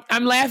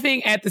 I'm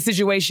laughing at the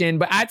situation,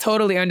 but I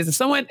totally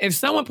understand. If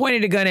someone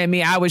pointed a gun at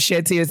me, I would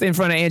shed tears in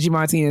front of Angie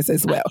Martinez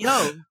as well.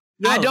 Yo.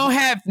 I don't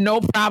have no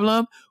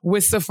problem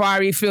with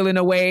Safari feeling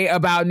a way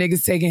about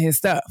niggas taking his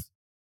stuff.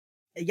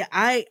 Yeah,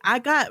 I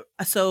got,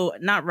 so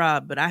not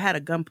robbed, but I had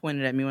a gun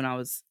pointed at me when I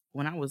was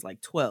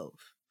like 12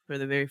 for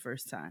the very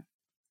first time.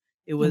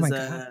 It was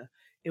a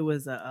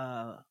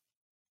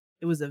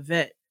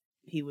vet.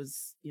 He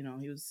was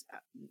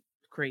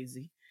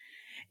crazy.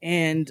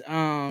 And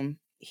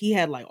he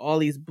had like all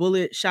these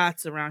bullet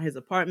shots around his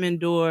apartment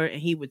door, and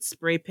he would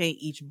spray paint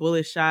each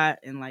bullet shot,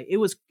 and like it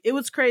was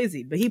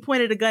crazy. But he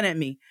pointed a gun at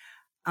me.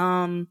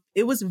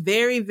 It was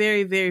very,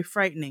 very, very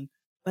frightening.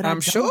 But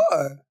I'm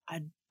sure.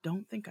 I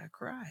don't think I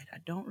cried. I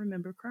don't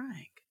remember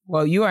crying.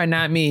 Well, you are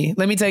not me.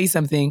 Let me tell you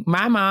something.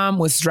 My mom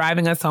was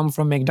driving us home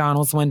from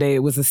McDonald's one day. It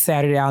was a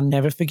Saturday. I'll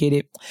never forget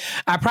it.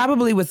 I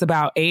probably was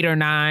about 8 or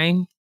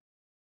 9.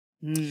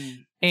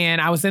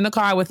 And I was in the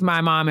car with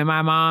my mom and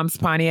my mom's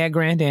Pontiac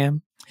Grand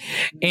Am.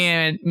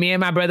 And me and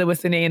my brother were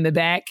sitting in the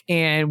back,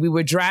 and we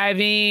were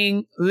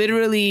driving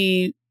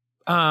literally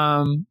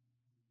down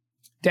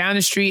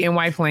the street in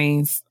White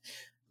Plains,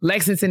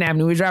 Lexington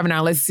Avenue. We were driving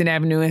down Lexington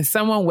Avenue, and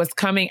someone was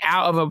coming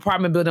out of an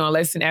apartment building on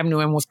Lexington Avenue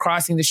and was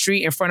crossing the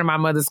street in front of my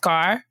mother's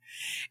car.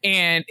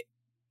 And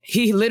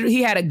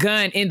he had a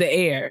gun in the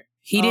air.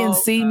 He didn't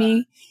see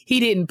me. He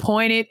didn't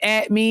point it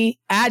at me.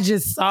 I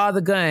just saw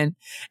the gun.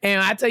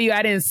 And I tell you,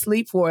 I didn't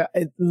sleep for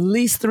at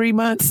least 3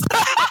 months.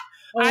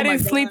 I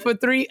didn't sleep for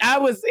 3. I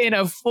was in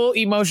a full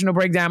emotional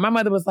breakdown. My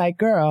mother was like,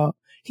 girl,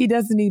 he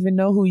doesn't even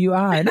know who you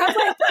are. And I was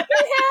like,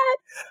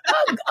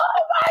 oh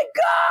my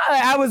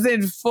God. I was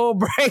in full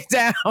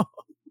breakdown.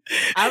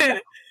 I don't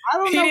know.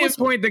 He didn't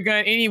point the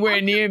gun anywhere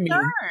near me.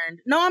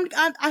 No,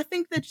 I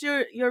think that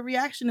your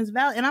reaction is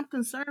valid. And I'm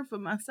concerned for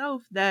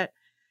myself that,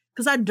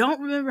 because I don't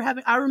remember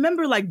I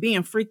remember like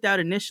being freaked out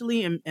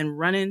initially and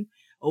running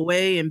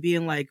away and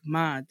being like,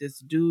 Ma, this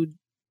dude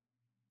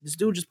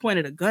just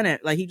pointed a gun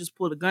at, like he just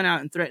pulled a gun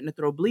out and threatened to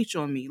throw bleach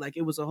on me. Like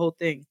it was a whole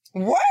thing.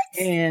 What?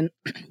 And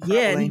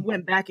yeah, and he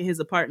went back in his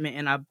apartment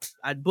and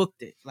I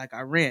booked it. Like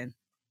I ran.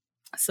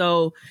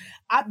 So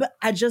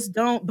I just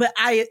don't,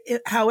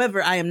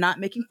 however, I am not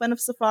making fun of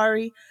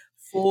Safari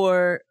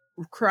for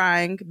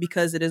crying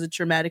because it is a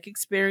traumatic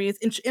experience.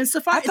 And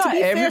Safari, to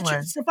be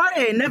fair,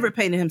 Safari ain't never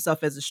painted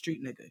himself as a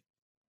street nigga.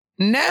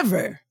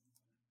 Never.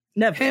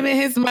 Him and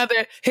his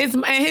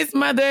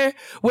mother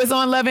was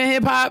on Love and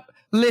Hip Hop.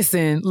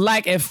 Listen,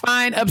 like a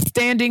fine,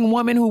 upstanding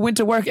woman who went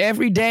to work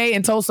every day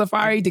and told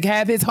Safari to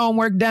have his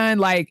homework done.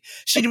 Like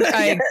she was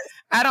like,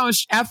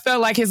 yes. I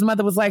felt like his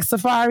mother was like,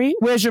 Safari,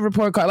 where's your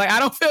report card? Like, I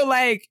don't feel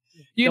like,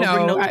 don't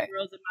bring no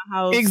girls in my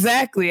house.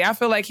 Exactly. I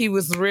feel like he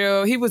was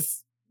real.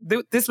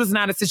 This was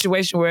not a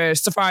situation where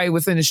Safari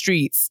was in the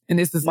streets. And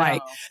this is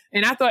like,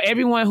 and I thought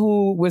everyone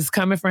who was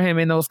coming for him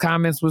in those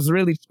comments was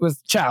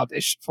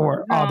childish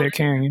for all their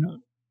caring, you know.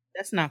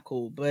 That's not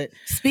cool. But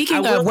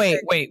speaking of, wait.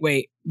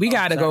 We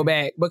got to go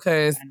back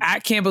because I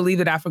can't believe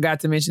that I forgot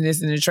to mention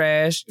this in the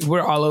trash.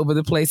 We're all over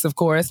the place, of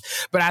course.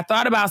 But I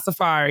thought about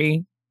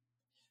Safari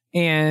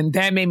and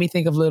that made me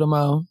think of Little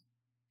Mo.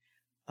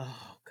 Oh, God.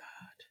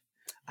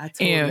 I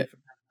totally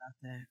forgot about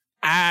that.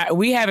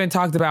 We haven't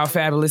talked about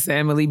Fabulous and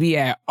Emily B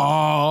at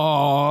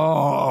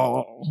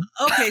all.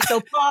 Okay,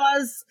 so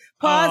pause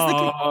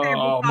the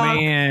table. Oh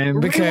man,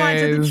 because rewind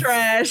to the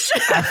trash.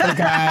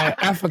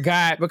 I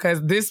forgot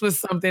because this was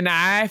something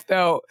that I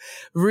felt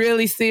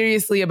really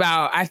seriously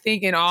about. I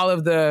think in all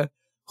of the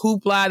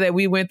hoopla that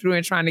we went through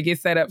and trying to get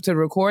set up to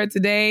record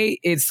today,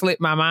 it slipped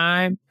my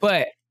mind.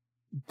 But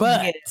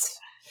yes.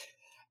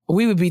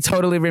 We would be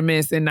totally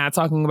remiss in not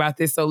talking about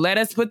this. So let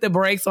us put the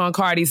brakes on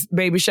Cardi's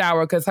baby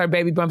shower because her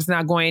baby bump's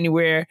not going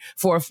anywhere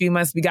for a few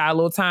months. We got a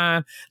little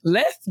time.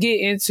 Let's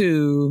get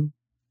into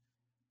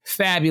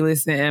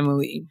Fabulous and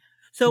Emily.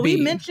 So we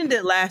mentioned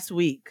it last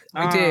week.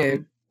 We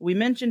did. We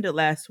mentioned it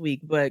last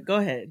week, but go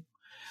ahead.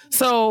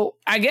 So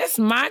I guess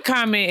my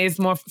comment is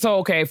more, so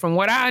okay, from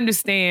what I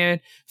understand,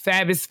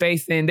 Fab is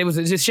facing, there was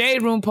a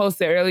Shade Room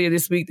posted earlier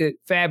this week that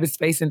Fab is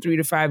facing 3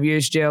 to 5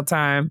 years jail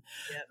time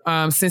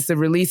since the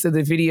release of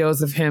the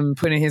videos of him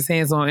putting his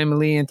hands on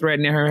Emily and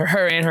threatening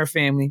her and her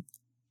family.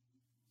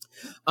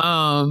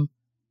 The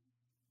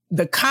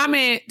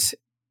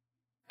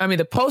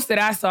post that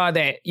I saw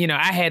that, you know,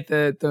 I had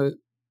the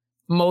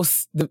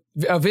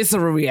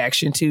visceral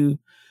reaction to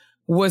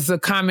was a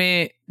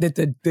comment that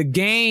the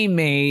game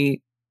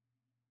made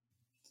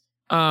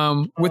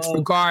with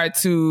regard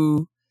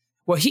to,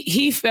 well,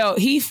 he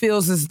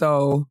feels as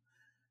though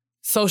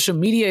social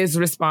media is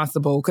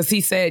responsible because he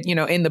said, you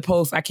know, in the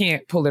post, I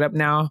can't pull it up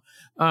now,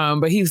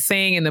 but he was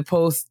saying in the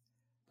post,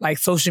 like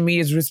social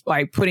media is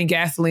like putting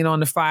gasoline on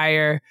the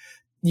fire.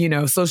 You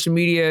know, social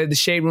media, the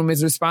Shade Room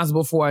is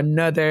responsible for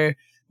another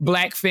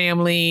Black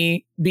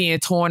family being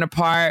torn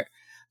apart.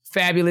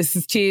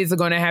 Fabulous's kids are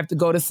going to have to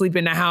go to sleep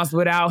in the house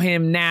without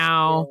him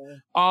now,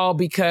 all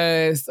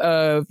because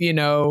of, you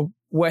know,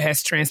 what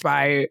has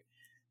transpired.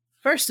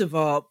 First of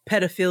all,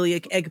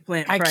 pedophilic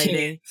eggplant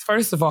Friday.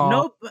 First of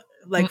all,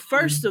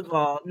 First of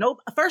all,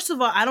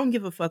 I don't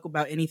give a fuck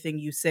about anything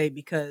you say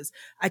because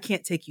I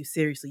can't take you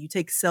seriously. You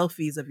take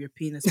selfies of your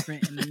penis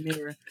print in the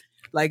mirror.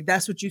 Like,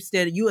 that's what you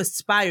said. You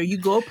aspire. You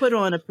go put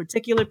on a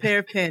particular pair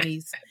of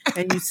panties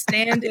and you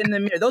stand in the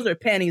mirror. Those are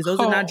panties. Those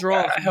are not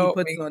drawers he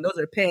puts on. Those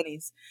are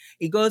panties.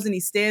 He goes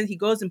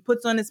and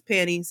puts on his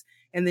panties,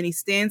 and then he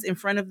stands in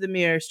front of the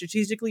mirror,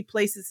 strategically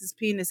places his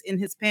penis in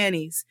his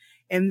panties,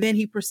 and then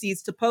he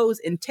proceeds to pose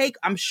and take,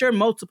 I'm sure,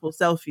 multiple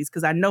selfies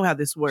because I know how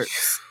this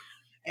works.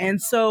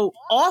 And so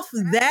off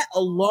that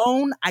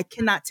alone, I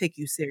cannot take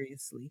you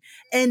seriously.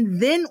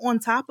 And then on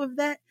top of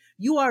that,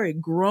 you are a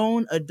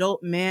grown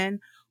adult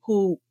man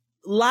who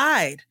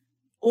lied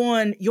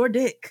on your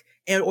dick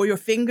or your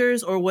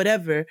fingers or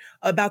whatever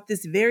about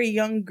this very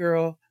young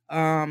girl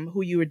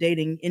who you were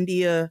dating,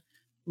 India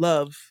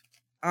Love.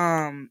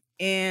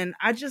 And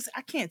I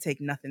can't take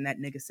nothing that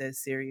nigga says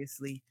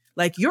seriously.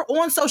 Like, you're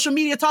on social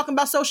media talking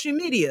about social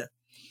media.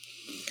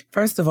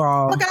 First of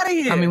all, fuck out of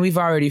here. I mean, we've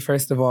already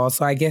first of all,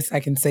 so I guess I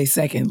can say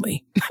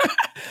secondly.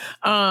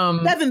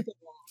 Seventh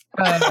of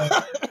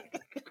all.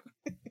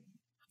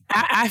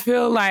 I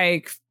feel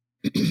like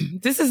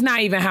this is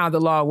not even how the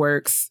law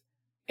works.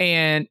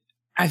 And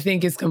I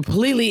think it's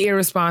completely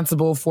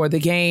irresponsible for the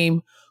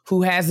game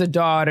who has a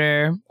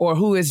daughter or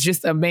who is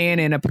just a man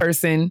and a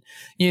person,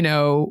 you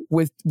know,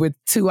 with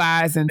two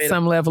eyes and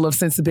some level of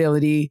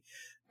sensibility,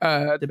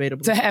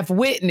 debatable, to have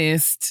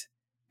witnessed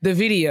the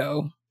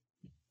video,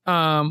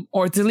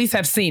 or to at least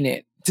have seen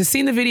it. To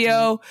seen the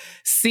video,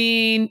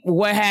 seen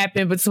what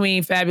happened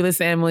between Fabulous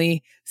and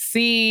Emily,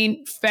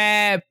 seen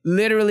Fab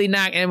literally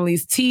knock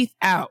Emily's teeth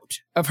out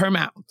of her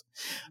mouth.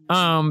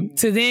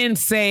 To then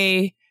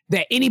say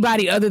that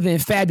anybody other than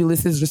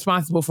Fabulous is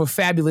responsible for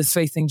Fabulous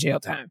facing jail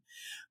time.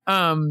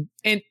 And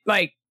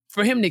like,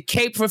 for him to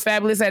cape for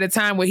Fabulous at a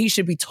time where he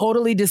should be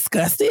totally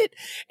disgusted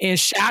and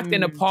shocked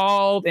and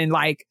appalled and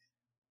like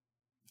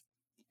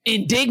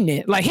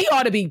indignant. Like, he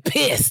ought to be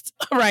pissed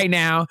right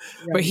now,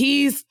 but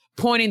he's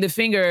pointing the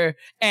finger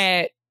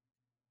at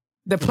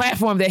the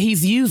platform that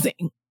he's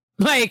using.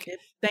 Like,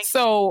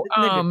 so,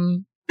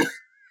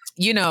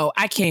 you know,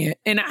 I can't,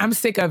 and I'm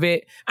sick of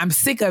it. I'm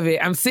sick of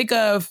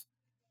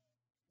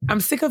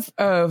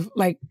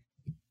like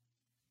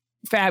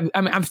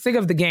I'm sick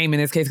of the game in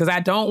this case because I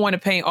don't want to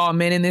paint all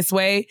men in this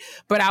way,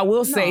 but I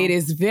will say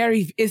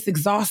it's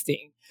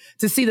exhausting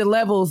to see the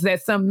levels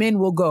that some men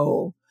will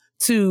go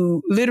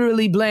to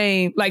literally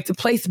blame, like to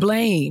place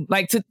blame,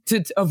 like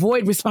to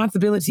avoid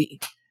responsibility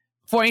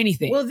for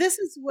anything. Well, this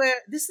is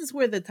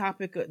where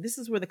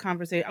the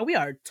conversation, we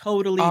are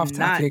totally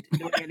not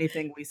doing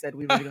anything we said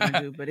we were going to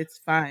do, but it's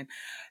fine.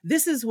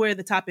 This is where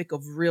the topic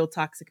of real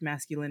toxic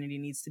masculinity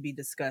needs to be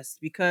discussed,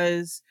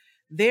 because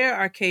there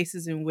are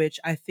cases in which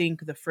I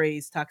think the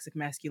phrase toxic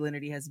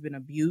masculinity has been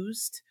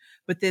abused,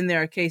 but then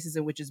there are cases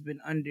in which it's been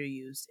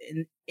underused.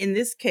 In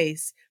this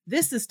case,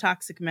 this is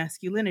toxic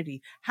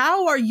masculinity.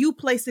 How are you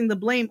placing the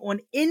blame on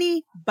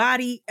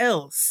anybody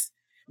else?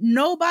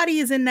 Nobody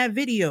is in that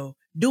video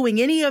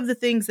doing any of the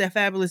things that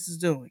Fabulous is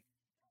doing.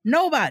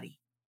 Nobody.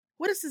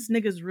 What is this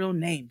nigga's real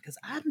name? Because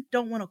I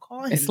don't want to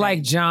call him. It's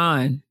like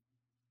John.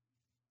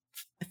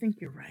 I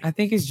think you're right. I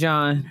think it's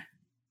John.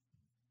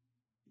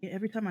 Yeah,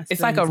 every time I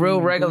it's like a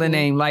real regular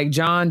name, like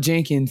John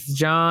Jenkins,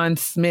 John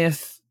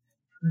Smith,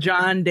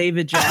 John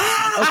David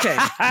Jackson. Okay.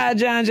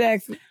 John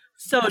Jackson.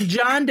 So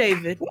John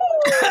David.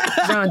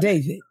 John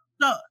David.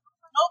 So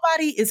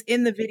nobody is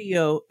in the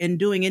video and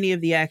doing any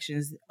of the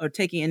actions or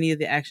taking any of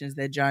the actions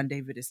that John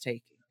David is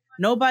taking.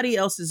 Nobody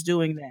else is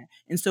doing that.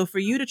 And so for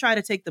you to try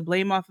to take the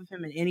blame off of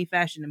him in any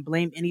fashion and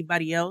blame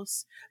anybody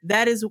else,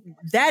 that is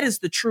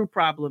the true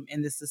problem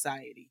in this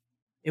society.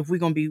 If we're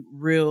going to be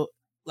real,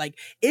 like,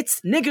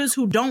 it's niggas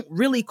who don't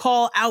really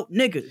call out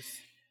niggas.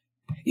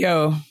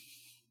 Yo,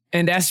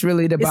 and that's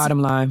really the bottom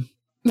line.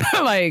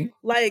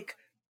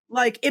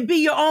 Like it be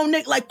your own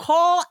nigga. Like,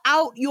 call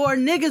out your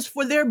niggas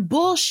for their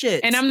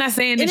bullshit. And I'm not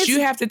saying that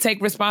you have to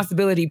take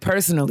responsibility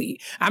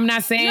personally. I'm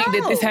not saying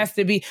that this has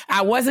to be.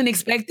 I wasn't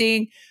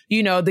expecting,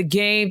 the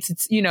game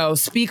to,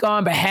 speak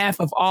on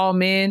behalf of all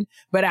men.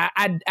 But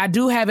I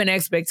do have an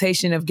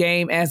expectation of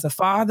Game as a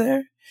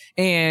father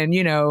and,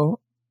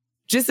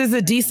 just as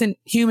a decent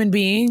human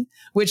being,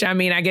 which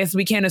I guess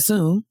we can't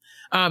assume.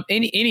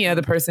 Any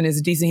other person is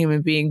a decent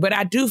human being, but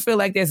I do feel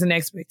like there's an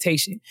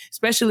expectation,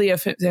 especially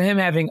of him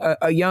having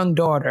a young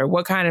daughter.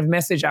 What kind of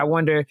message, I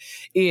wonder,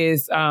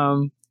 is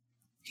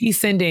he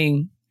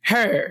sending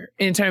her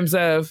in terms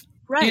of,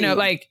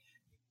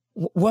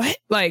 what?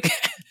 Like,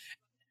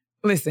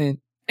 listen.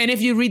 And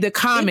if you read the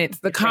comments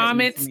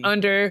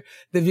under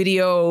the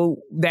video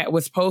that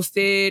was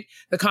posted,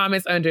 the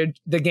comments under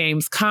the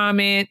Game's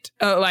comment,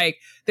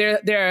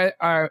 there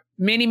are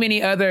many,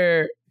 many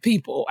other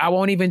people. I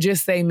won't even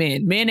just say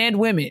men and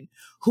women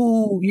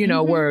who,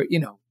 were,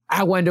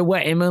 I wonder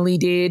what Emily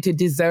did to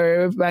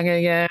deserve,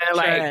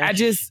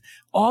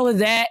 all of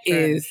that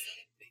is,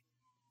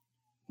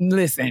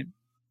 listen,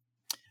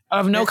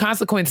 of no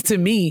consequence to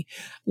me.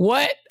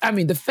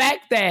 The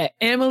fact that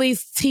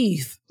Emily's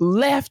teeth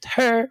left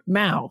her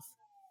mouth.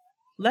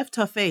 Left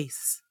her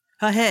face,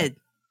 her head,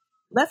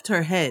 left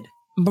her head.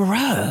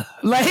 Bruh,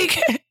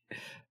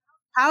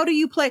 how do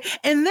you play?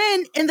 And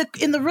then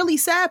in the really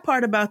sad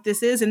part about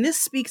this is, and this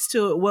speaks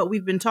to what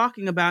we've been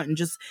talking about and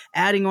just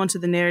adding on to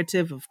the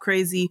narrative of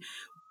crazy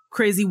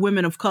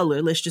women of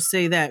color. Let's just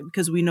say that,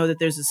 because we know that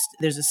there's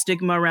a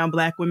stigma around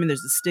Black women.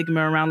 There's a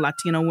stigma around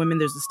Latino women.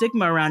 There's a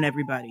stigma around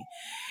everybody.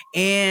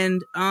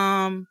 And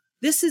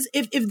this is,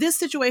 if this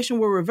situation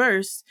were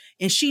reversed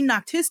and she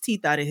knocked his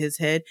teeth out of his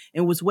head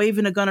and was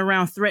waving a gun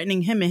around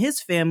threatening him and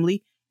his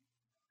family,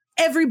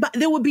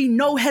 there would be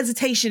no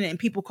hesitation in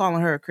people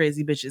calling her a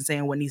crazy bitch and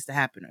saying what needs to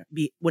happen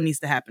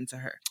to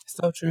her.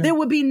 So true. There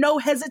would be no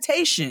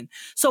hesitation.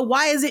 So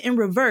why is it in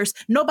reverse?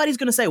 Nobody's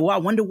going to say, well, I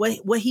wonder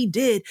what he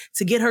did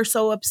to get her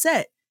so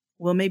upset.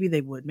 Well, maybe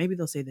they would. Maybe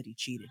they'll say that he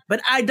cheated.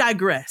 But I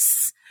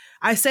digress.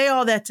 I say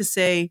all that to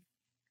say,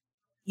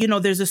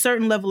 there's a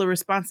certain level of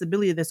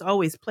responsibility that's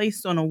always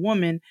placed on a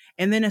woman.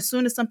 And then as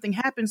soon as something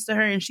happens to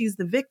her and she's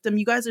the victim,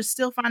 you guys are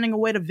still finding a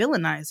way to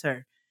villainize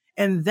her.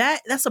 And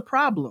that's a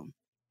problem.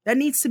 That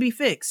needs to be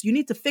fixed. You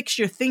need to fix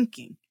your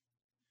thinking.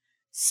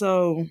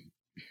 So,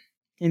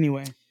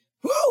 anyway.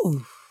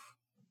 Woo!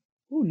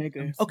 Ooh,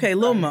 nigga. Okay,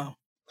 Lil Mo.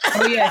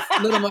 Oh, yes,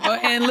 Lil Mo.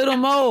 And Lil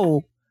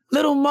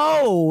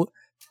Mo.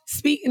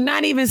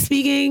 Not even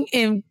speaking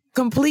in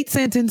complete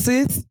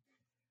sentences.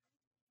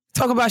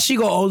 Talk about she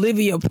go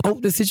Olivia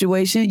Pope the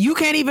situation. You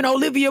can't even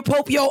Olivia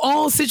Pope your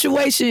own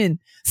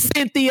situation,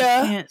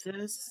 Cynthia.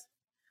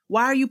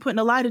 Why are you putting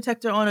a lie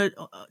detector on a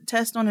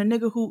test on a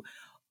nigga who...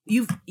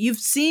 You've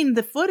seen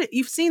the footage.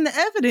 You've seen the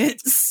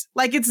evidence.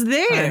 Like, it's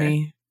there.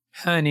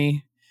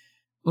 Honey.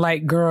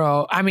 Like,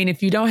 girl.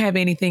 If you don't have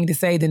anything to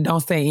say, then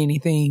don't say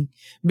anything.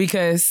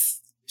 Because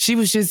she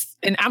was just...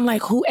 And I'm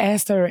like, who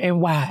asked her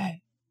and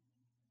why?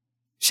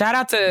 Shout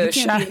out to...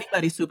 You can't be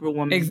anybody's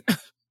superwoman.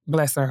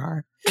 Bless her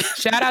heart.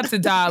 Shout out to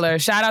Dollar.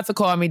 Shout out to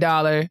Call Me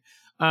Dollar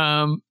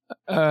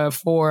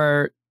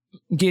for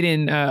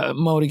getting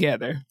Mo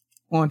together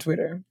on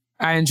Twitter.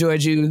 I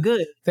enjoyed you.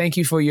 Good. Thank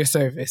you for your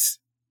service.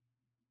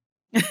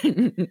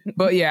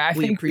 But yeah, I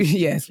think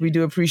yes, we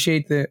do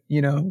appreciate the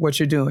what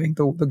you're doing,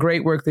 the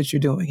great work that you're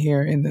doing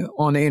here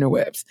on the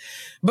interwebs.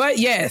 But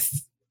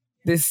yes,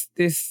 this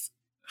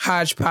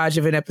hodgepodge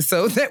of an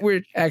episode that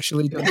we're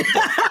actually doing.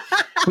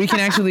 We can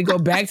actually go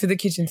back to the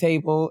kitchen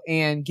table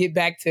and get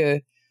back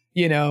to,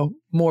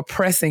 more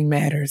pressing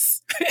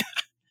matters.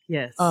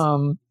 Yes.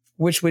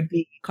 Which would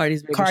be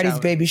Cardi's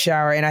baby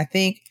shower. And I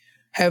think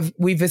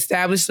we've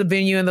established the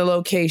venue and the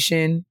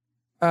location,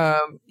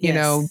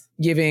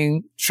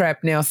 giving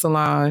Trap Nail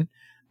Salon.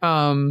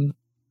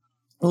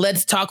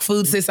 Let's talk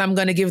food, sis. I'm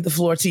going to give the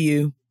floor to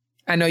you.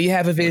 I know you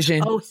have a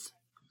vision. Oh,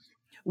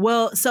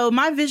 well, so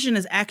my vision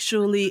is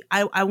actually,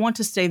 I want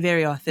to stay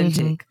very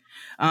authentic.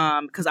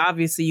 Because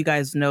obviously you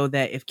guys know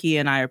that if Kia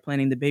and I are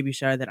planning the baby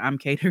shower that I'm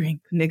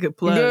catering, nigga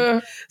plug. Yeah.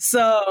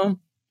 So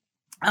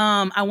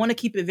I want to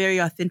keep it very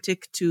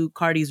authentic to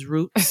Cardi's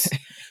roots.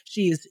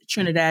 She is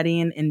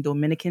Trinidadian and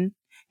Dominican.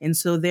 And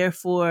so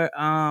therefore,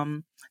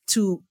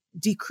 to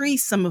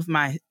decrease some of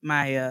my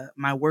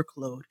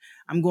workload,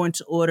 I'm going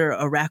to order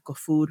a rack of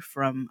food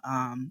from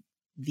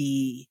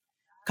the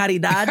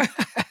Caridad.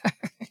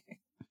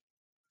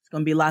 It's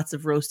going to be lots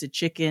of roasted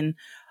chicken,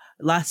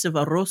 lots of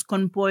arroz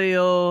con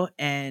pollo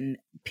and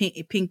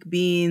pink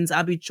beans,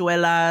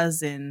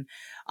 habichuelas, and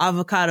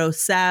avocado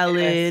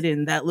salad,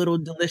 and that little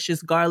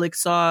delicious garlic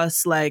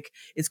sauce. Like,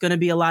 it's going to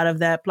be a lot of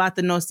that.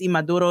 Plátanos y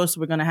maduros.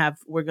 We're going to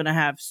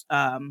have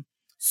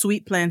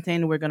sweet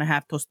plantain. We're going to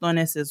have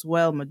tostones as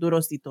well,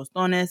 maduros y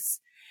tostones.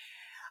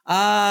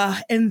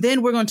 And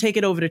then we're going to take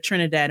it over to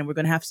Trinidad, and we're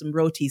going to have some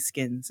roti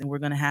skins, and we're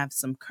going to have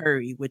some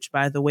curry, which,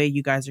 by the way,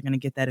 you guys are going to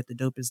get that at the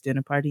Dopest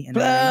dinner party. And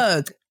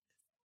plug.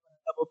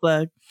 Double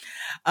plug.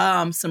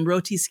 Some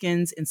roti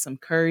skins and some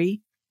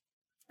curry.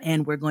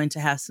 And we're going to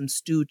have some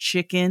stewed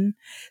chicken,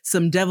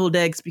 some deviled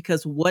eggs,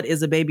 because what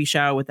is a baby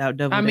shower without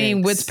deviled eggs? I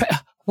mean, with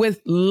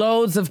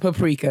loads of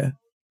paprika.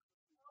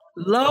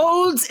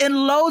 Loads and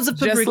loads of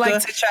paprika, just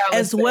like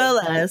as well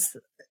as,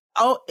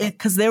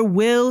 because there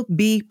will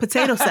be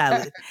potato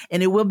salad,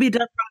 and it will be done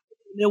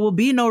properly. There will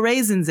be no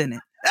raisins in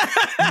it.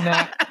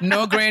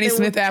 No Granny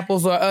Smith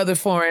apples or other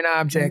foreign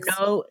objects.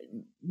 No,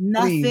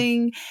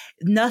 nothing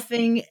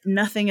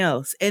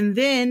else. And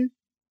then,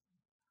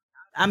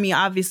 I mean,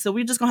 obviously,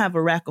 we're just going to have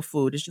a rack of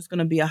food. It's just going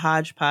to be a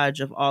hodgepodge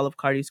of all of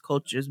Cardi's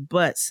cultures.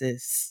 But,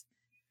 sis,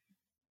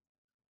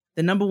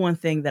 the number one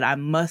thing that I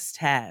must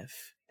have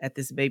at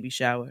this baby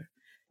shower,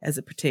 as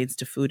it pertains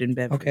to food and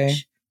beverage. Okay.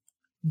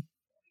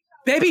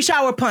 Baby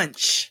shower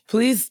punch.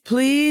 Please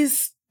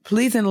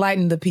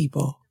enlighten the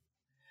people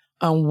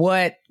on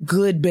what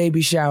good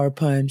baby shower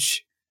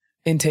punch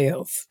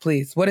entails.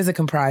 Please. What is it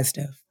comprised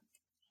of?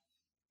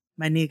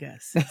 My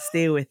niggas,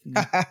 stay with me.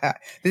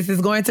 This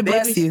is going to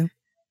bless you.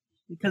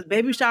 Because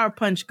baby shower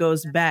punch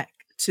goes back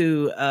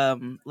to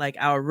like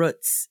our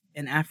roots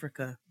in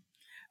Africa.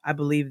 I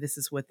believe this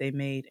is what they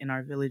made in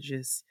our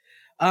villages.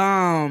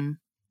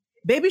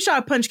 Baby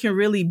shower punch can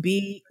really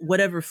be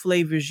whatever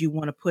flavors you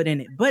want to put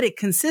in it, but it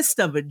consists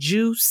of a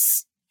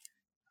juice,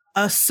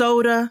 a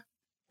soda,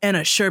 and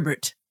a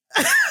sherbet.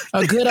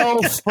 A good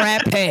old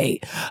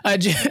frappe. A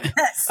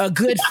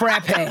good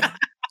frappe.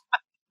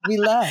 We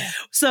love.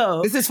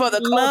 So this is for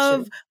the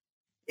culture.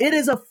 It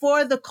is a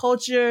for the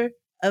culture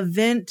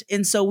event,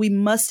 and so we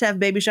must have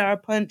baby shower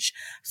punch.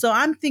 So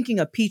I'm thinking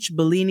a peach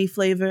Bellini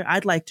flavor.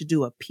 I'd like to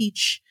do a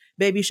peach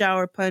baby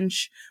shower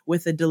punch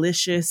with a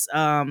delicious,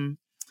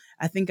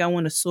 I think I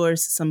want to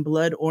source some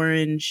blood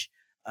orange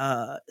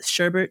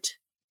sherbet.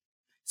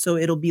 So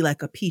it'll be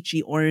like a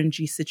peachy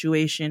orangey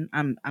situation.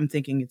 I'm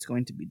thinking it's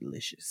going to be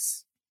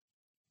delicious.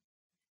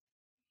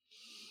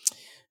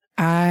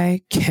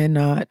 I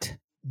cannot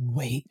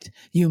wait.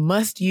 You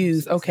must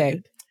use,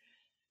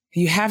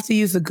 you have to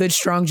use a good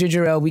strong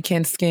ginger ale. We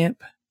can't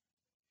scamp.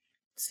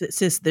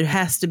 Sis, there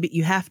has to be,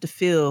 you have to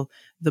feel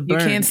the burn.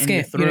 You can't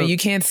skimp. You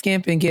can't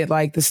skimp and get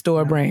like the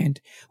store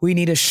brand. We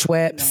need a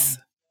Schweppes. No.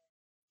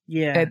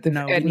 Yeah,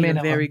 we need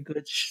a very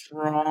good,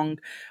 strong.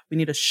 We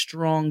need a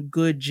strong,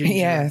 good ginger.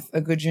 Yes,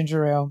 a good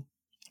ginger ale.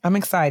 I'm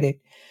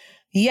excited.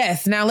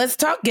 Yes. Now let's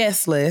talk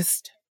guest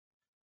list.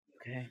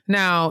 Okay.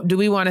 Now, do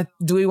we want to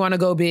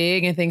go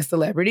big and think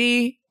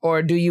celebrity,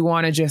 or do you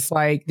want to just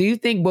like? Do you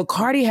think will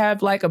Cardi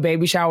have like a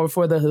baby shower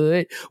for the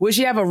hood? Would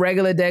she have a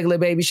regular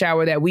baby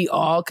shower that we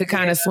all could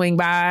kind of swing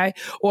by,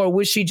 or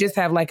would she just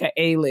have like an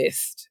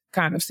A-list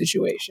kind of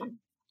situation?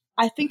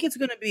 I think it's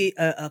going to be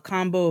a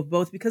combo of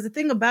both, because the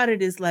thing about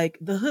it is like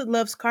the hood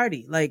loves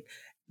Cardi. Like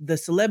the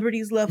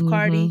celebrities love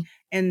Cardi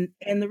and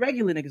the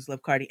regular niggas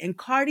love Cardi. And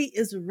Cardi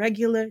is a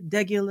regular,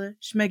 degular,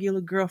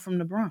 schmegular girl from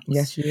the Bronx.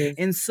 Yes, she is.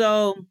 And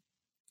so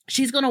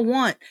she's going to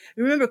want,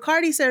 remember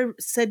Cardi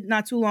said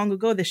not too long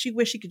ago that she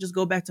wished she could just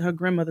go back to her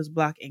grandmother's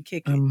block and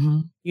kick it.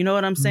 You know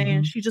what I'm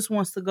saying? She just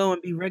wants to go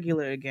and be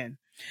regular again.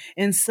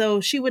 And so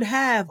she would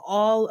have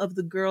all of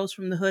the girls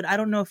from the hood. I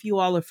don't know if you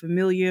all are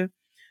familiar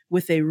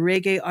with a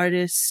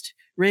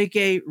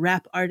reggae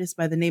rap artist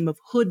by the name of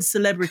Hood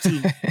Celebrity.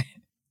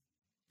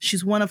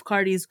 She's one of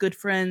Cardi's good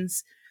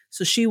friends.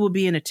 So she will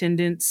be in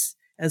attendance,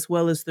 as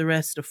well as the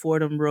rest of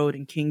Fordham Road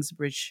and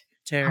Kingsbridge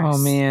Terrace. Oh,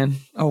 man.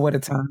 Oh, what a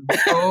time.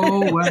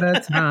 Oh, what a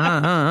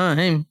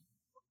time.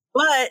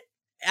 But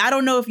I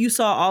don't know if you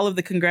saw all of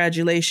the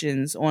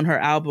congratulations on her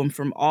album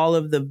from all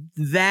of the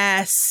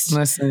vast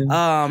from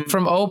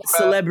Oprah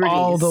celebrities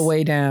all the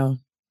way down.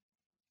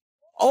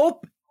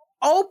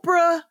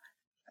 Oprah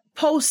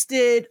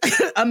posted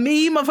a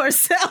meme of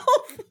herself.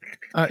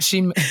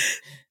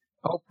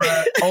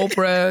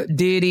 Oprah,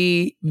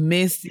 Diddy,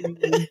 Missy,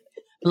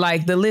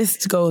 like the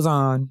list goes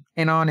on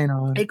and on and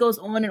on. It goes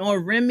on and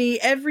on. Remy,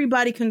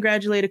 everybody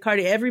congratulated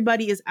Cardi.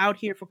 Everybody is out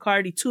here for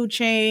Cardi. 2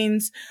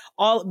 Chainz,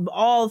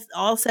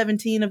 all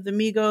 17 of the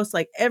Migos,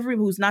 like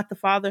who's not the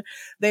father.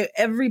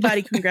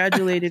 Everybody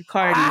congratulated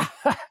Cardi.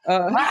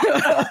 That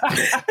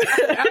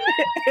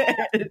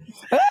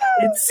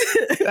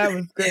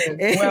was good.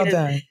 Well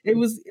done.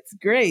 It's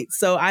great.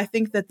 So I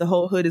think that the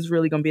whole hood is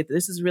really going to be.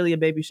 This is really a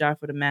baby shower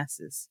for the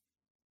masses.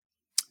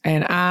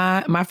 And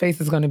my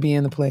face is going to be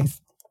in the place.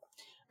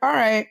 All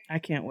right. I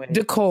can't wait.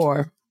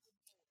 Decor.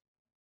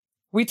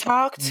 We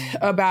talked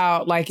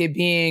about like it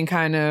being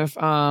kind of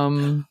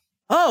I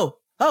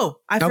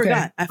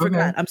forgot.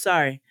 I'm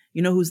sorry.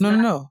 You know who's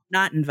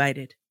not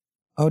invited?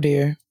 Oh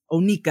dear.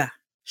 Onika.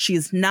 She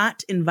is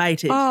not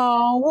invited.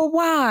 Oh, well,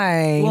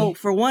 why? Well,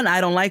 for one, I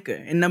don't like her.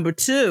 And number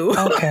 2.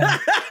 Okay.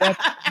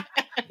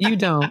 You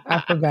don't.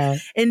 I forgot.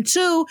 And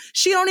 2,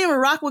 she don't even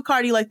rock with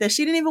Cardi like that.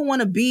 She didn't even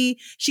want to be.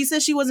 She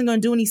said she wasn't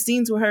going to do any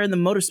scenes with her in the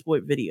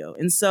motorsport video.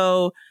 And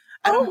so...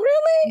 Oh,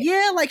 really?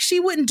 Yeah, like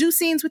she wouldn't do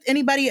scenes with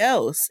anybody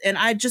else. And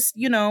I just,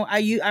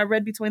 I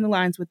read between the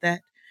lines with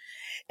that.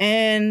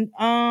 And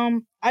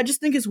I just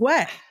think it's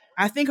whack.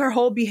 I think her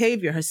whole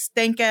behavior, her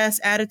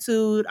stank-ass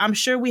attitude, I'm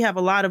sure we have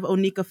a lot of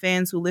Onika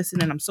fans who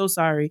listen, and I'm so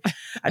sorry.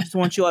 I just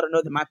want you all to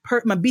know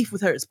that my beef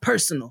with her is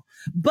personal.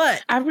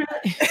 But I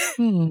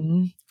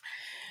really...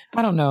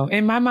 I don't know.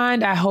 In my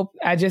mind, I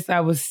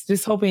was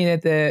just hoping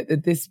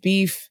that this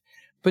beef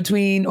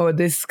between, or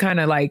this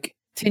kind of like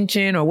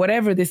tension or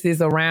whatever this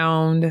is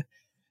around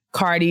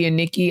Cardi and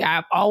Nicki,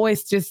 I've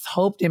always just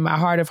hoped in my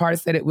heart of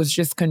hearts that it was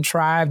just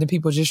contrived and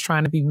people just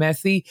trying to be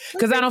messy.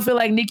 Because I don't feel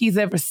like Nicki's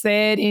ever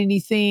said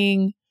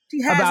anything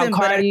about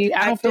Cardi.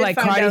 I don't feel like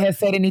Cardi has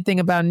said anything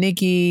about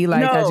Nicki.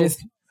 Like, no.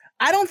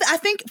 I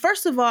think,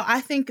 first of all,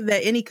 I think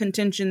that any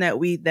contention that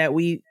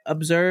we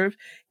observe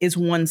is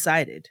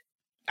one-sided.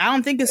 I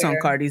don't think it's on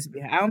Cardi's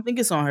behalf. I don't think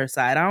it's on her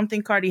side. I don't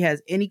think Cardi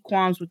has any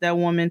qualms with that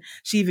woman.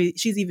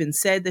 She's even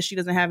said that she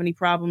doesn't have any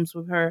problems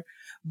with her.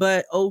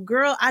 But old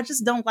girl, I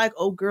just don't like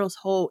old girl's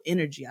whole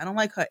energy. I don't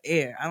like her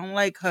air.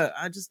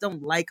 I just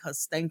don't like her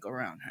stank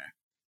around her.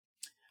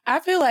 I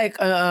feel like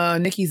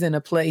Nicki's in a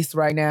place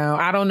right now.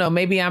 I don't know.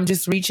 Maybe I'm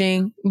just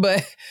reaching,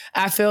 but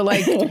I feel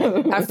like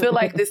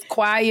this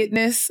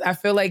quietness. I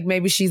feel like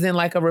maybe she's in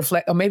like or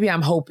maybe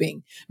I'm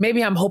hoping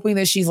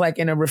that she's like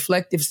in a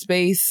reflective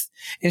space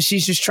and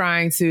she's just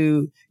trying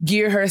to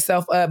gear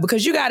herself up,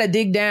 because you got to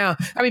dig down.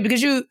 I mean,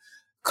 because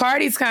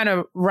Cardi's kind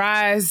of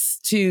rise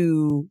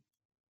to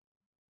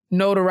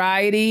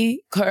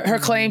notoriety, her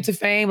claim to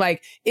fame,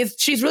 like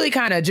she's really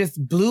kind of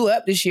just blew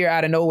up this year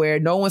out of nowhere.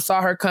 No one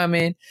saw her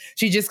coming.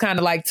 She just kind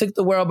of like took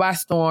the world by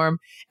storm.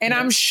 And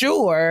I'm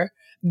sure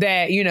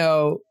that,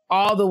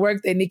 all the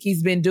work that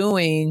Nicki's been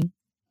doing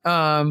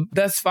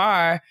thus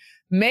far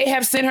may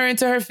have sent her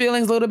into her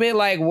feelings a little bit,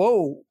 like,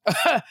 whoa.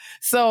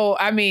 So,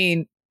 I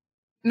mean,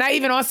 not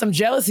even on some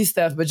jealousy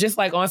stuff, but just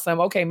like on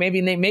some, okay,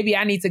 maybe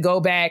I need to go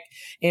back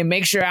and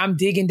make sure I'm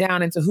digging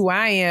down into who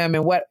I am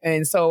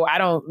and so I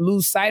don't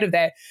lose sight of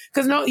that.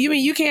 Because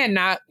you can't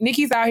not.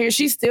 Nicki's out here.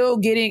 She's still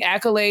getting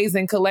accolades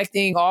and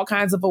collecting all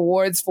kinds of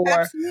awards for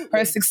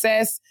her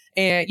success.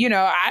 And,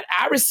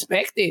 I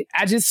respect it.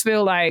 I just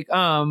feel like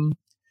I'm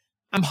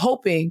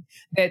hoping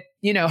that,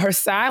 her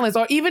silence,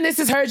 or even this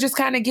is her just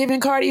kind of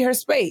giving Cardi her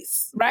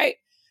space, right?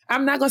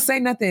 I'm not going to say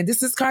nothing.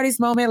 This is Cardi's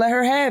moment. Let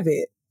her have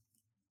it.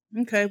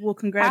 Okay, well,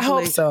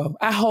 congratulations. I hope so.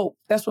 I hope.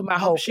 That's what my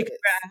hope is.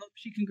 I hope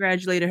she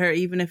congratulated her,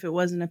 even if it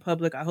wasn't in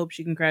public. I hope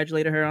she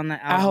congratulated her on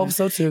that album. I hope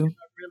so, too.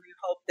 I really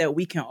hope that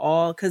we can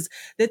all, because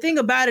the thing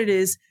about it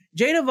is,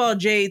 Jada of all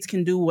Jades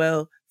can do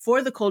well,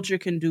 For the Culture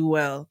can do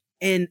well,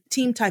 and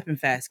Team Typing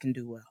Fast can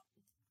do well.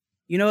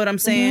 You know what I'm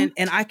saying? Mm-hmm.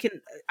 And I can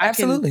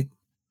applaud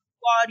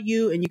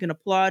you, and you can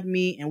applaud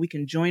me, and we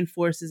can join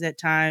forces at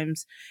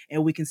times,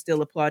 and we can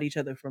still applaud each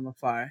other from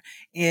afar.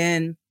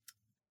 And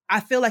I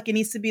feel like it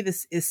needs to be the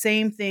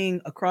same thing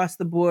across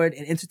the board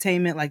in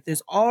entertainment. Like we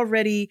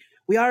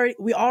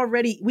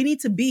need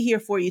to be here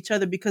for each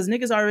other, because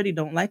niggas already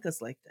don't like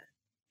us like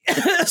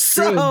that.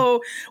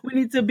 So we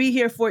need to be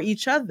here for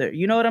each other.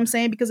 You know what I'm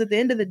saying? Because at the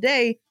end of the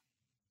day,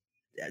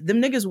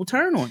 them niggas will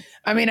turn on you.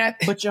 I mean,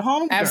 but your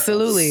home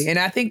absolutely. And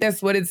I think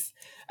that's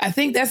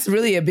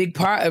really a big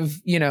part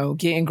of,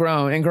 getting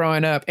grown and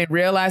growing up and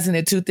realizing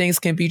that two things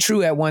can be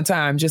true at one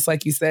time. Just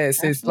like you said,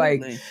 it's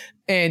like,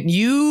 and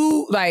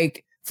you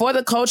like, For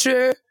the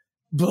Culture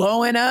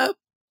blowing up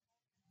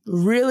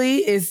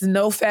really is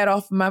no fat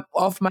off my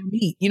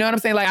meat. You know what I'm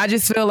saying? Like, I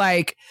just feel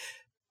like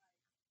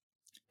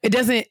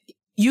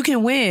you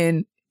can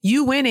win.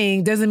 You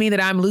winning doesn't mean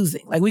that I'm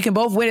losing. Like, we can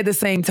both win at the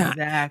same time.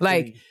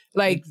 Exactly.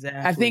 Like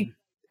exactly.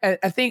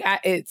 I think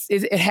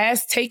it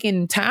has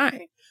taken time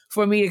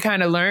for me to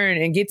kind of learn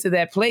and get to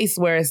that place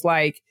where it's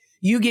like,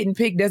 you getting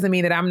picked doesn't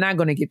mean that I'm not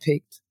going to get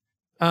picked.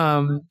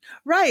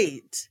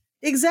 Right.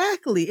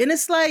 Exactly. And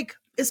it's like,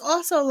 it's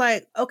also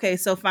like, okay,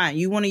 so fine.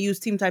 You want to use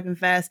Team Typing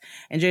Fast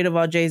and Jada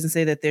Vol J's and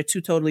say that they're two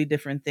totally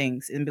different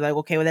things and be like,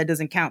 okay, well, that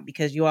doesn't count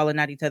because you all are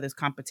not each other's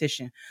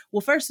competition.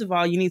 Well, first of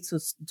all, you need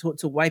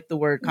to wipe the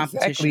word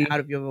competition out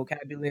of your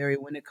vocabulary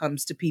when it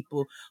comes to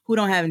people who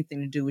don't have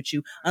anything to do with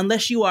you,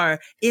 unless you are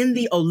in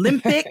the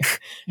Olympic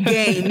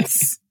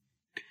Games.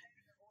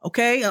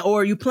 Okay.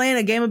 Or you playing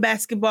a game of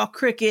basketball,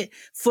 cricket,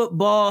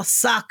 football,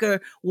 soccer,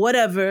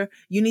 whatever.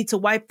 You need to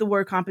wipe the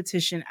word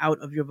competition out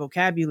of your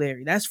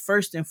vocabulary. That's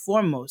first and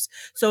foremost.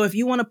 So if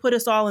you want to put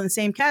us all in the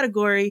same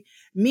category,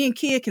 me and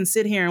Kia can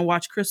sit here and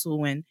watch Crystal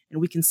win,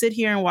 and we can sit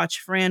here and watch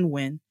Fran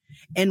win,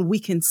 and we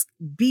can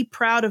be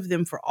proud of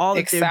them for all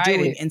that they're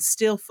doing and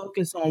still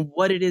focus on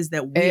what it is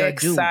that we are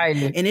doing.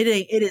 And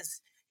it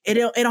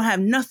don't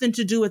have nothing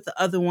to do with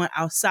the other one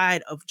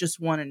outside of just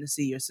wanting to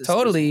see your sister.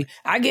 Totally.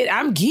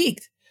 I'm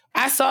geeked.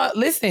 I saw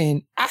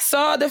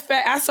the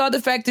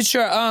fact that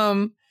your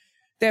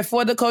that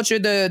For the Culture,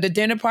 the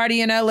dinner party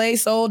in LA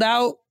sold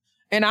out,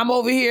 and I'm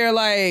over here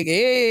like,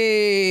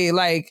 hey,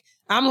 like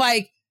I'm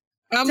like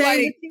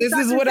this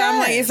is what I'm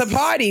like. It's a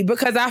party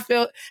because I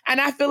feel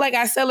like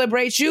I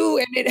celebrate you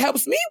and it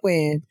helps me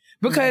win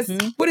because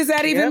what does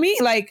that even mean?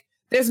 Like,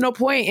 there's no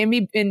point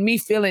in me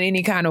feeling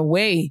any kind of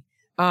way,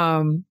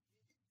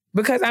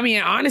 because I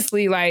mean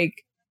honestly,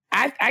 like.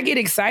 I get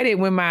excited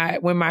when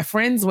my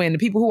friends win, the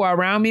people who are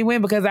around me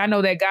win, because I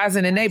know that guys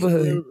in the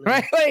neighborhood,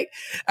 right? Like,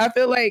 I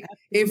feel like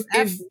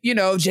if you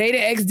know, Jada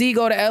XD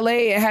go to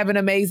LA and have an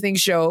amazing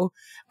show,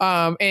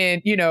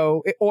 and you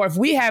know, or if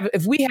we have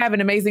an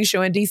amazing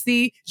show in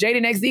DC, Jada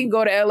and XD can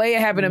go to LA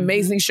and have an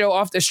amazing show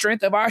off the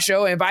strength of our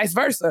show, and vice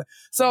versa.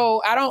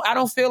 So I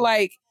don't feel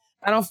like,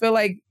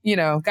 you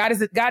know, God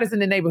is in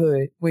the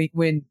neighborhood.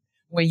 When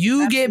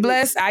you get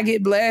blessed, I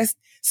get blessed.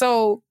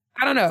 So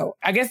I don't know.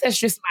 I guess that's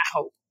just my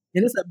hope.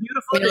 And it's a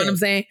beautiful thing. You know what I'm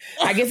saying?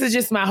 I guess it's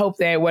just my hope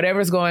that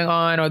whatever's going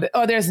on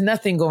or there's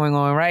nothing going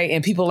on, right?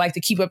 And people like to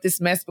keep up this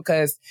mess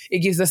because it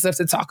gives us stuff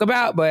to talk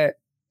about. But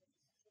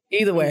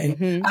either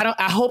way,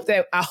 I hope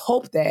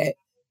that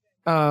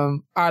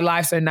our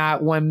lives are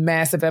not one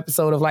massive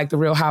episode of like The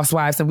Real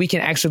Housewives, and we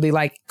can actually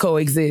like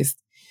coexist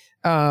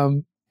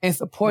and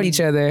support each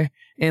other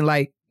in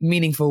like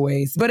meaningful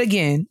ways. But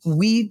again,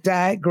 we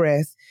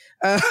digress.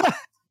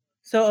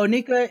 So,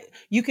 Onika,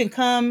 you can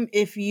come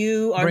if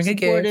you are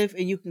supportive,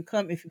 and you can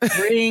come if you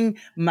bring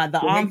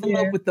the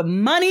envelope with the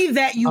money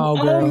that you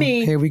owe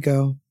me. Here we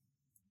go.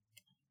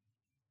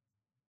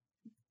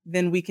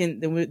 Then we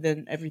can.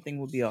 Then everything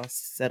will be all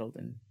settled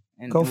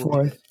and go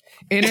forth.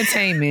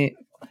 Entertainment.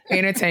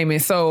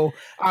 So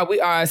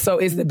So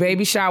is the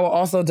baby shower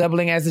also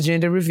doubling as a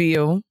gender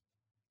reveal?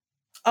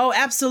 Oh,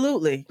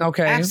 absolutely.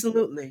 Okay.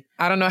 Absolutely.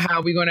 I don't know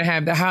how we're going to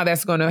have how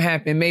that's going to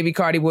happen. Maybe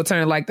Cardi will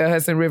turn like the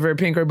Hudson River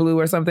pink or blue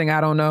or something. I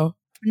don't know.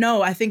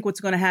 No, I think what's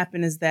going to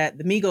happen is that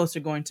the Migos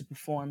are going to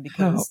perform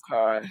because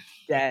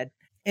Dad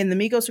and the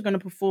Migos are going to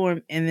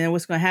perform. And then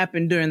what's going to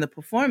happen during the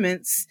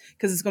performance,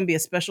 because it's going to be a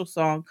special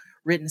song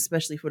written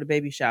especially for the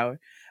baby shower,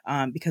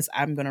 because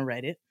I'm going to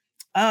write it.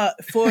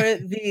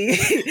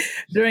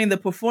 During the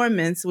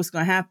performance, what's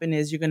going to happen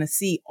is you're going to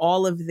see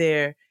all of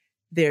their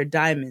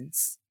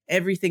diamonds.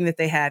 Everything that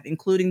they have,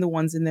 including the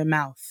ones in their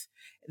mouth.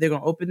 They're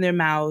going to open their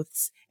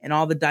mouths and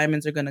all the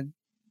diamonds are going to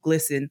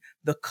glisten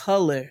the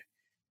color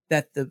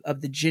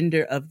of the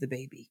gender of the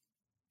baby.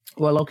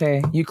 Well,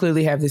 okay. You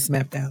clearly have this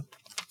mapped out.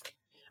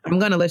 I'm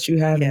going to let you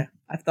have it. Yeah,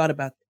 I've thought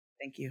about that.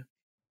 Thank you.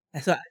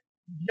 So,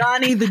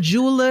 Johnny the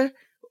jeweler,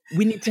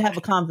 we need to have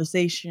a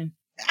conversation.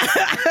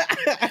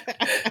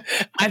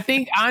 I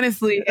think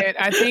honestly,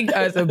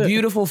 as a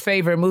beautiful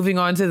favor, moving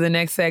on to the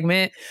next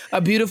segment,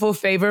 a beautiful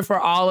favor for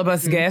all of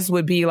us guests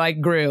would be like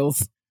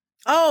grills.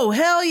 Oh,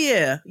 hell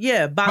yeah.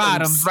 Yeah,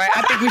 bottoms, right?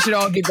 I think we should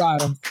all get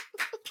bottoms.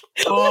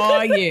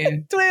 Oh, yeah.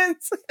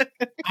 Twins.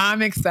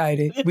 I'm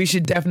excited. We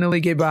should definitely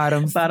get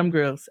bottoms. Bottom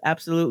grills.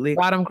 Absolutely.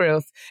 Bottom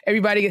grills.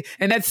 Everybody,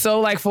 and that's so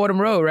like Fordham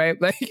Road, right?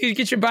 Like you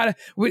get your bottom.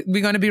 We're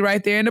going to be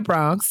right there in the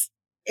Bronx.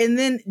 And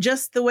then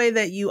just the way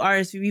that you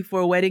RSVP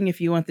for a wedding,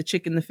 if you want the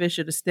chicken, the fish,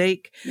 or the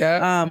steak,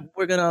 we're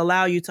going to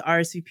allow you to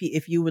RSVP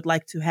if you would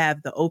like to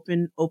have the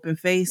open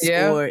face,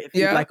 or if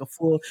you'd like the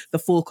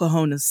full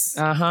cojones.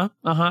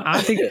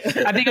 I think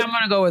I'm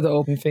going to go with the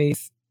open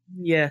face.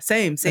 Yeah,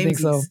 same. I think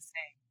so. Same.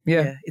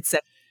 Yeah, it's.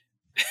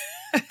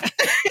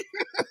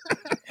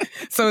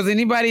 So is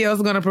anybody else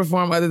going to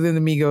perform other than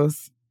the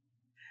Migos?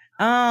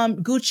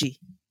 Gucci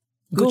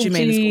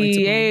Mane is going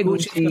to perform.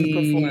 Gucci's going to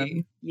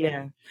perform.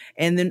 Yeah,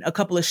 and then a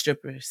couple of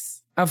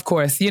strippers. Of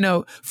course, you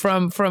know,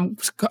 from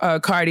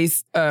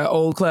Cardi's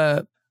old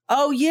club.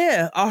 Oh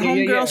yeah, our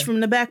homegirls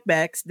from the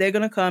Backbacks. They're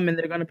gonna come and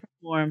they're gonna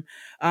perform.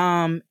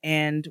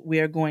 And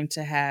we are going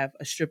to have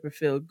a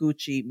stripper-filled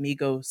Gucci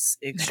Migos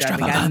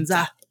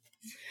extravaganza.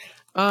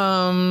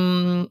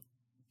 Are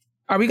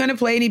we gonna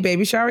play any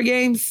baby shower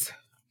games?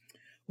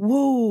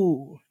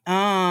 Woo.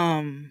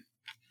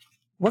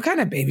 What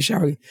kind of baby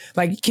shower?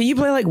 Like, can you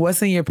play like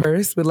What's in Your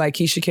Purse with like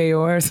Keisha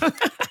K.O. or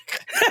something?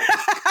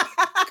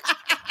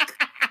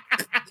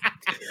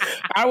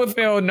 I would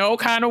feel no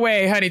kind of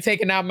way, honey,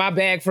 taking out my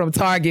bag from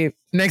Target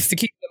next to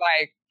Keisha.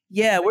 Like,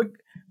 yeah,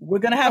 we're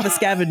gonna have a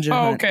scavenger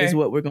hunt is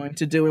what we're going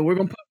to do, and we're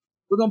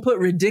gonna put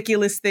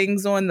ridiculous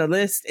things on the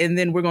list, and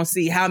then we're gonna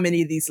see how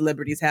many of these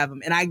celebrities have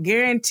them. And I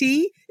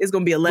guarantee it's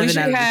gonna be 11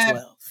 out of the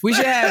 12. We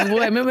should have.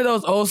 Remember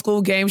those old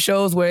school game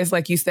shows where it's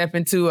like you step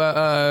into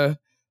the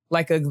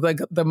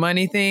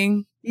money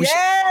thing?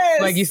 Yes.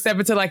 Like you step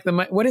into like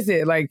the what is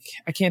it? Like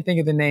I can't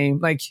think of the name.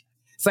 Like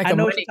it's like I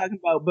know what you're talking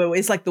about, but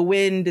it's like the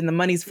wind and the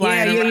money's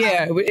flying.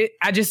 Yeah.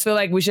 I just feel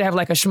like we should have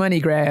like a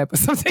shmoney grab or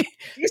something.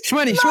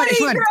 Shmoney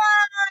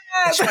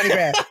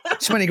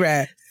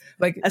grab.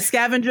 Like a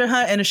scavenger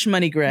hunt and a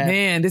shmoney grab.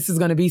 Man, this is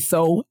gonna be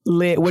so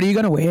lit. What are you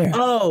gonna wear?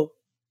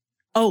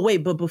 Oh, wait,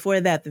 but before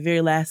that, the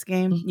very last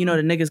game, you know,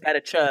 the niggas got to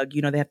chug.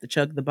 You know, they have to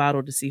chug the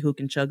bottle to see who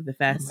can chug the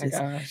fastest.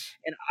 Oh my gosh.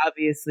 And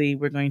obviously,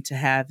 we're going to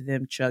have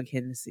them chug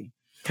Hennessy.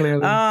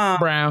 Clearly.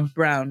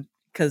 Brown.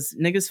 Because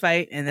niggas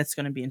fight, and that's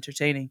going to be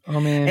entertaining.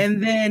 Oh, man.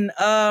 And then,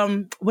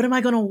 what am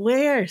I going to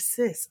wear,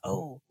 sis?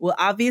 Oh, well,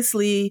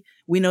 obviously,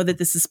 we know that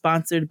this is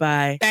sponsored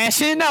by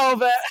Fashion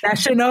Nova.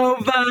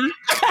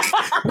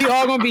 We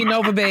all going to be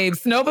Nova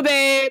babes. Nova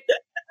babe.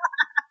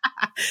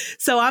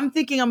 So I'm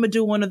thinking I'm going to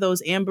do one of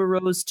those Amber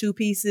Rose 2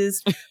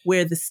 pieces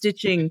where the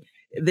stitching,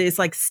 it's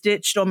like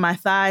stitched on my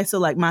thigh. So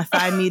like my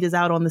thigh meat is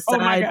out on the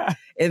side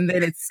and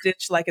then it's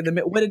stitched like in the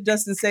middle. What did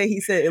Justin say?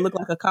 He said it looked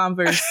like a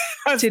Converse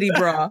titty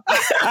bra.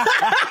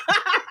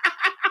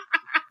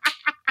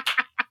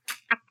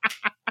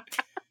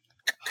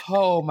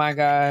 Oh my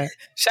God.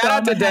 Shout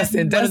out to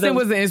Dustin. Dustin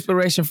was the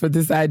inspiration for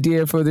this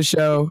idea for the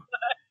show.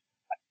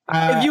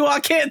 If you all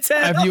can't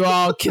tell. If you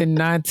all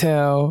cannot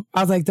tell.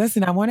 I was like,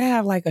 Dustin, I want to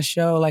have like a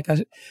show, like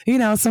a, you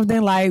know,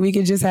 something like we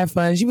can just have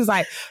fun. She was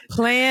like,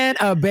 plan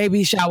a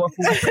baby shower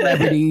for a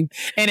celebrity.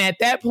 And at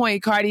that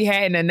point, Cardi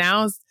hadn't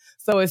announced.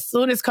 So as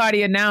soon as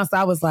Cardi announced,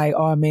 I was like,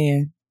 oh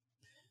man.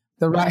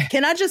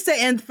 Can I just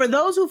say, and for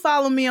those who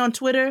follow me on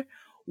Twitter,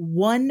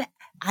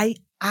 I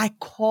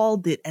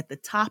called it at the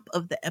top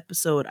of the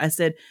episode. I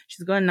said,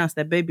 she's going to announce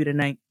that baby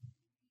tonight.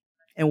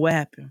 And what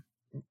happened?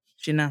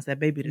 She announced that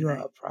baby tonight.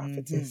 You're a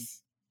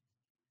prophetess.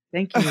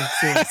 Thank you,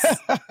 sis.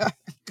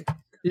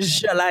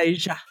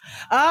 Elijah.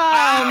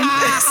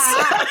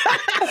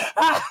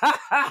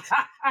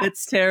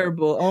 It's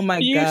terrible. Oh my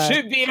God. You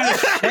should be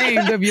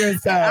ashamed of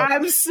yourself.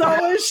 I'm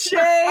so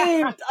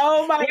ashamed.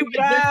 Oh my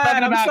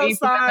God. I'm so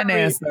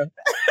sorry.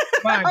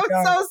 I'm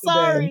so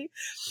sorry.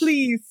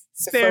 Please.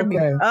 Spare me.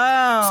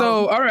 Oh.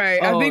 So, all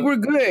right. I think we're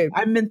good.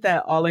 I meant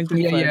that all in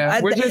good fun. Yeah.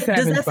 We're just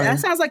having fun. That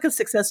sounds like a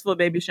successful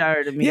baby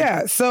shower to me.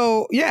 Yeah.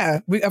 So, yeah.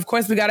 Of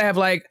course, we got to have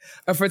like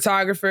a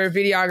photographer,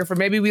 videographer.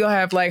 Maybe we'll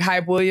have like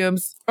Hype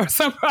Williams or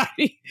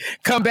somebody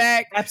come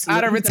back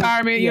out of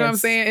retirement. You know what I'm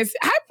saying?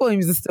 Hype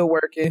Williams is still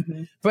working.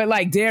 Mm-hmm. But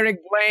like Derek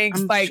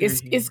Blanks,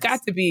 it's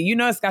got to be, you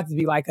know, it's got to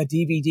be like a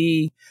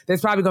DVD.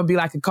 There's probably going to be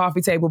like a coffee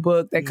table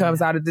book that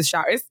comes out of the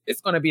shower. It's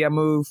going to be a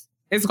move.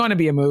 It's going to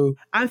be a move.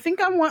 I think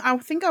I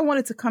want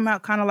it to come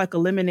out kind of like a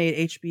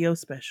Lemonade HBO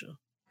special.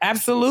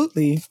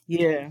 Absolutely.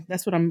 Yeah,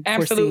 that's what I'm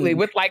absolutely foreseeing.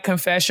 With like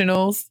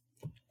confessionals.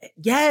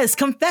 Yes,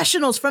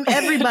 confessionals from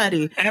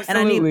everybody.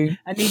 Absolutely. And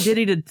I need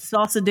Diddy to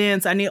salsa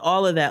dance. I need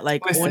all of that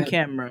like on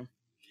camera.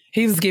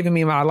 He was giving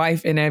me my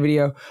life in that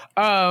video.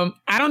 I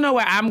don't know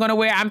what I'm going to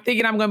wear. I'm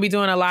thinking I'm going to be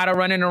doing a lot of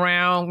running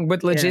around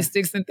with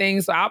logistics and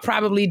things. So I'll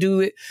probably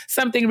do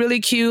something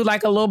really cute,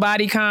 like a little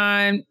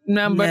bodycon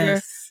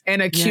number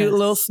and a cute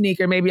little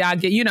sneaker. Maybe I'll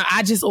get,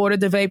 I just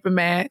ordered the Vapor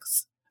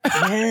Max.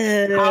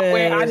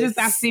 Yes.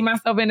 I see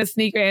myself in a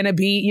sneaker and a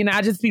beat.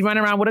 I just be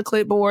running around with a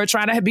clipboard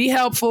trying to be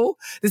helpful.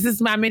 This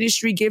is my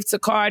ministry gift to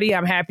Cardi.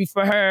 I'm happy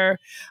for her.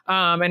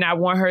 And I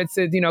want her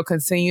to,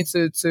 continue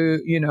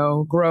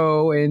to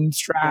grow and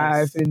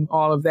strive and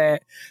all of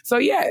that. So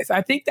yes,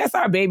 I think that's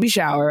our baby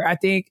shower. I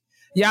think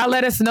y'all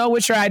let us know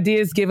what your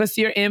ideas. Give us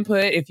your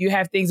input. If you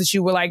have things that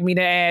you would like me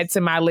to add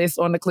to my list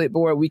on the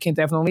clipboard, we can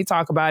definitely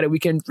talk about it. We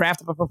can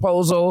draft up a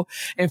proposal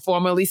and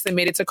formally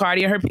submit it to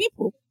Cardi and her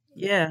people.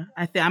 Yeah,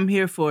 I'm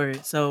here for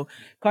it. So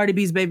Cardi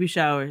B's baby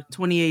shower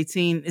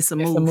 2018. It's a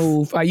move. It's a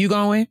move. Are you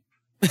going?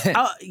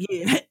 Oh,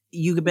 yeah.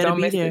 You better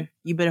be there.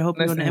 You better hope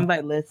you're on the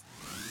invite list.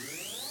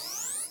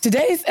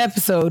 Today's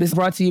episode is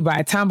brought to you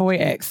by Tomboy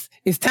X.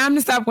 It's time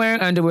to stop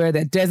wearing underwear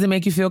that doesn't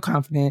make you feel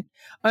confident.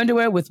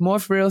 Underwear with more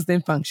frills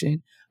than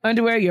function.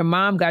 Underwear your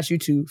mom got you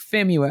to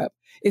fem you up.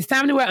 It's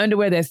time to wear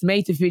underwear that's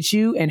made to fit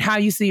you and how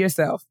you see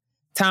yourself.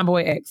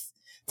 Tomboy X.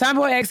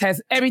 Tomboy X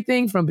has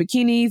everything from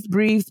bikinis,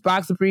 briefs,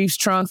 boxer briefs,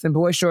 trunks, and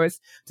boy shorts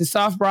to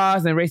soft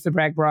bras and racer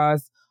back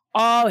bras,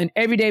 all in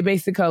everyday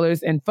basic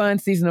colors and fun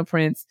seasonal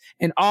prints,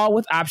 and all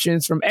with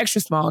options from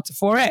extra small to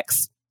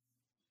 4X.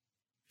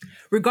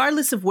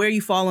 Regardless of where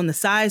you fall on the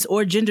size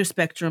or gender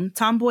spectrum,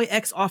 Tomboy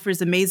X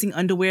offers amazing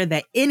underwear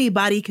that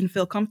anybody can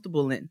feel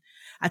comfortable in.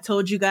 I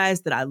told you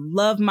guys that I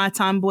love my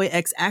Tomboy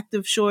X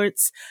active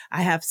shorts.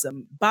 I have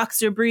some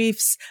boxer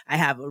briefs. I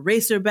have a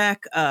racer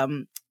back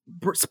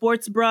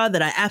sports bra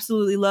that I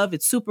absolutely love.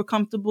 It's super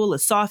comfortable, a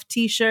soft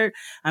t-shirt.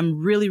 I'm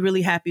really,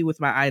 really happy with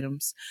my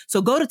items.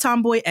 So go to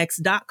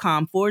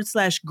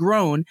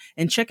tomboyx.com/grown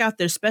and check out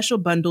their special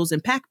bundles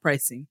and pack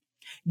pricing.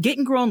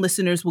 Getting Grown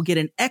listeners will get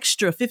an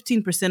extra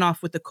 15%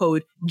 off with the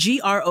code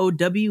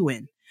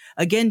GROWN.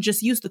 Again,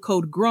 just use the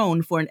code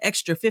GROWN for an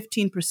extra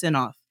 15%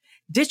 off.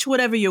 Ditch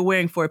whatever you're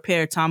wearing for a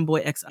pair of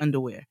Tomboy X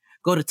underwear.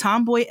 Go to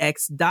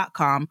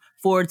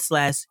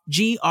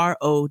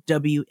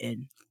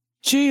tomboyx.com/GROWN.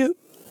 Cheer.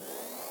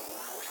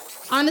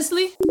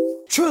 Honestly?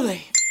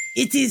 Truly.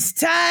 It is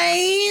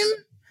time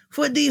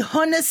for the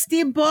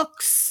Honesty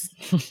Box.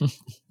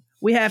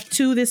 We have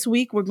 2 this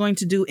week. We're going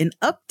to do an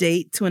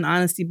update to an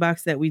Honesty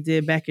Box that we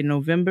did back in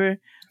November.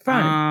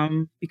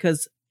 Fine.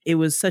 Because it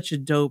was such a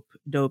dope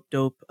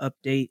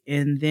update.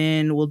 And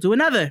then we'll do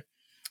another.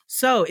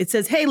 So it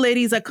says, hey,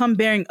 ladies, I come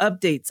bearing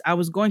updates. I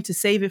was going to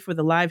save it for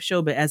the live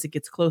show, but as it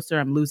gets closer,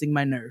 I'm losing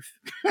my nerve.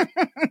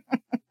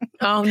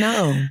 Oh,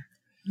 no.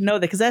 No,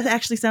 because that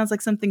actually sounds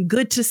like something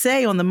good to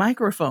say on the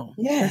microphone.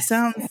 Yes.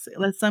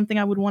 That's something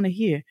I would want to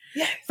hear.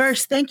 Yes.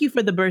 First, thank you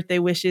for the birthday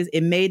wishes.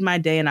 It made my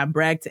day, and I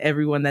bragged to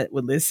everyone that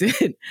would listen.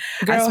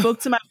 Girl. I spoke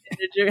to my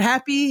manager.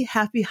 Happy.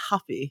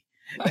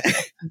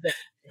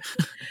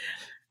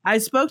 I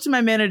spoke to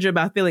my manager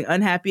about feeling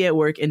unhappy at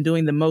work and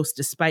doing the most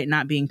despite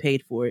not being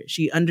paid for it.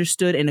 She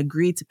understood and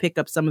agreed to pick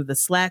up some of the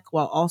slack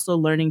while also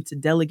learning to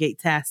delegate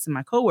tasks to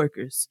my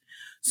coworkers.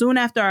 Soon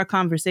after our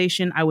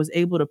conversation, I was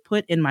able to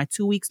put in my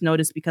 2 weeks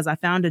notice because I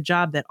found a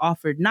job that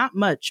offered not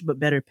much, but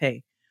better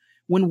pay.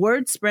 When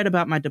word spread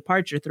about my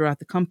departure throughout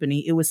the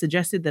company, it was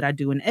suggested that I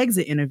do an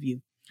exit interview.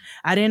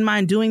 I didn't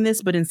mind doing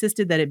this, but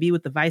insisted that it be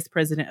with the vice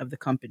president of the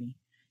company.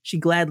 She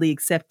gladly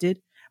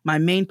accepted. My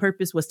main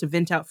purpose was to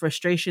vent out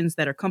frustrations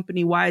that are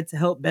company-wide to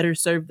help better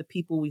serve the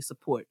people we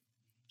support.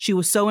 She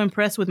was so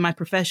impressed with my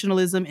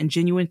professionalism and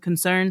genuine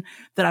concern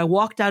that I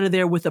walked out of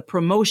there with a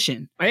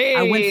promotion. Hey.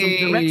 I went from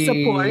direct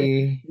support,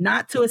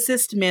 not to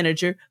assist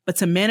manager, but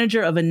to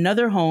manager of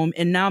another home,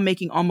 and now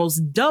making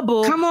almost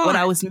double what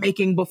I was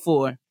making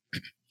before.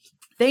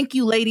 Thank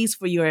you, ladies,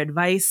 for your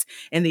advice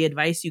and the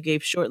advice you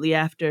gave shortly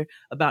after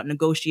about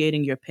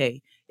negotiating your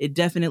pay. It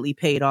definitely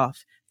paid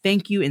off.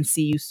 Thank you and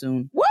see you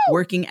soon. Woo!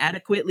 Working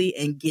adequately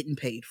and getting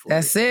paid for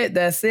That's it.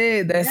 That's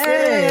it.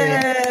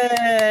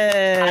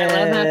 I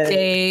love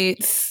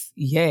updates.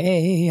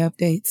 Yay,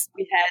 updates.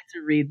 We had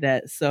to read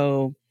that.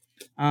 So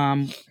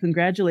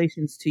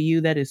congratulations to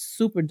you. That is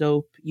super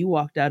dope. You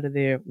walked out of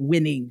there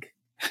winning.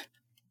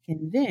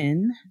 And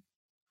then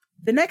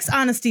the next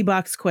Honesty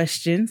Box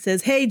question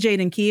says, hey,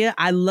 Jade and Kia,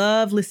 I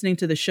love listening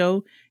to the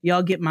show.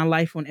 Y'all get my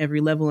life on every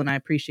level, and I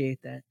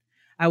appreciate that.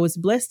 I was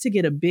blessed to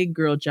get a big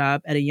girl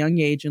job at a young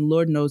age, and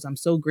Lord knows I'm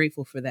so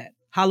grateful for that.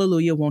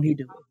 Hallelujah, won't he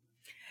do it?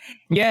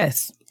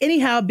 Yes.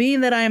 Anyhow,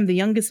 being that I am the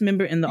youngest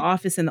member in the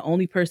office and the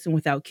only person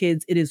without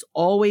kids, it is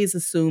always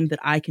assumed that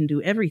I can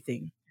do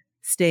everything.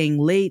 Staying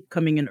late,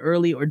 coming in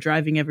early, or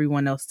driving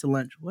everyone else to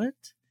lunch. What?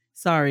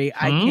 Sorry,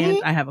 I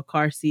can't. I have a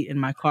car seat in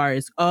my car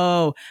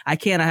I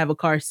can't. I have a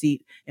car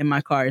seat in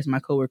my car is my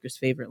coworker's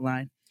favorite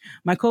line.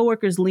 My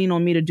coworkers lean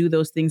on me to do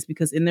those things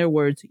because, in their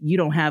words, you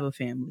don't have a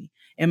family.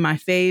 And my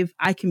fave,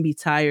 I can be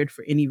tired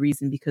for any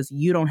reason because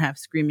you don't have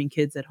screaming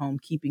kids at home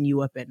keeping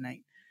you up at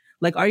night.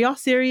 Like, are y'all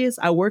serious?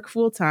 I work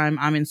full time,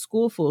 I'm in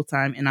school full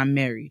time, and I'm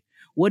married.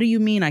 What do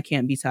you mean I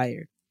can't be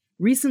tired?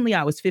 Recently,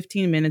 I was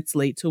 15 minutes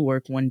late to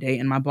work one day,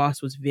 and my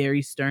boss was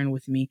very stern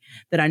with me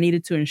that I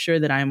needed to ensure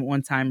that I am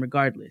on time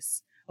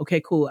regardless. Okay,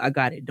 cool, I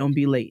got it. Don't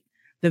be late.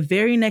 The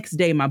very next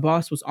day, my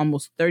boss was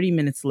almost 30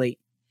 minutes late.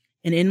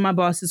 And in my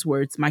boss's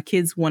words, my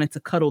kids wanted to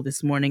cuddle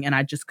this morning and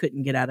I just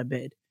couldn't get out of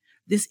bed.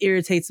 This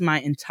irritates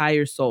my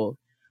entire soul.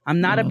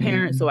 I'm not a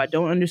parent, so I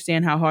don't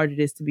understand how hard it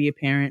is to be a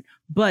parent,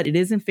 but it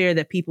isn't fair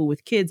that people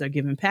with kids are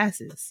given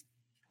passes.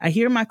 I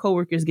hear my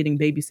coworkers getting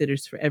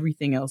babysitters for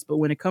everything else, but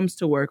when it comes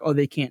to work,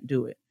 they can't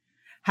do it.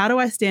 How do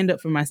I stand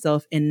up for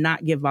myself and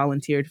not get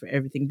volunteered for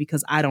everything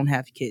because I don't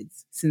have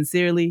kids?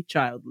 Sincerely,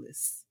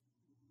 childless.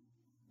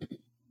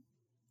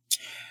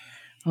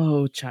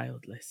 Oh,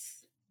 childless.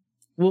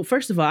 Well,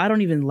 first of all, I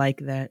don't even like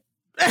that.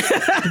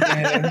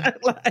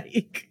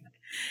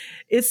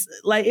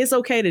 It's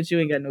okay that you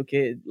ain't got no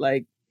kid.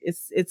 Like,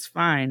 it's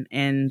fine.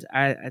 And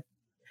I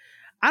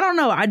don't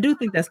know. I do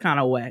think that's kind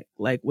of whack,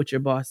 like what your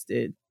boss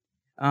did.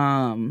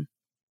 And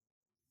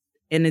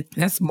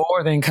that's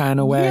more than kind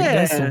of whack.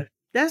 Yeah,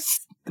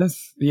 that's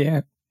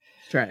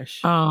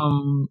trash.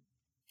 I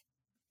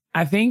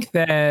think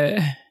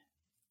that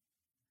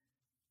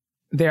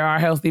there are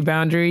healthy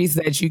boundaries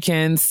that you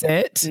can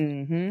set,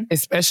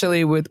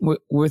 especially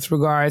with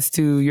regards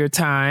to your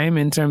time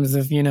in terms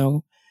of,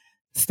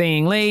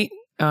 staying late,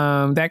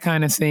 that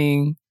kind of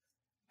thing.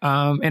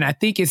 And I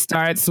think it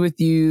starts with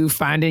you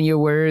finding your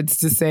words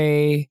to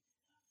say,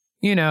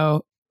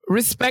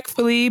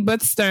 respectfully,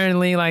 but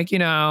sternly, like,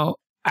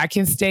 I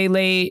can stay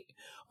late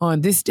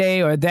on this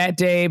day or that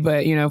day,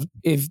 but,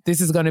 if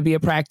this is going to be a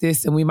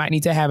practice, and we might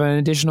need to have an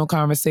additional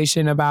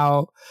conversation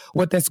about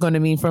what that's going to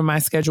mean for my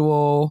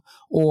schedule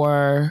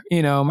or,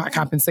 my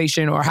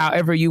compensation, or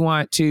however you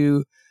want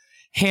to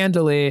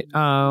handle it.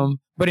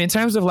 But in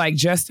terms of like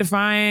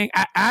justifying,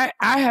 I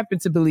happen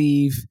to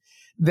believe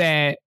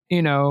that,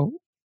 you know,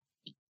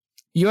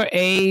 your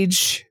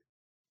age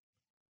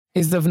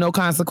is of no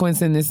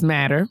consequence in this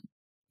matter.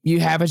 You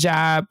have a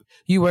job,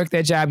 you work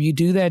that job, you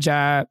do that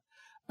job.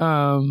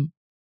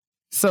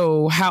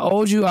 So how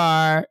old you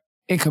are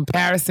in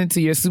comparison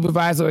to your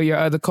supervisor or your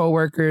other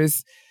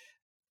coworkers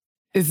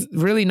is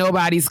really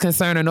nobody's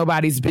concern or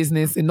nobody's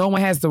business. And no one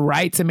has the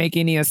right to make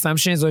any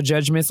assumptions or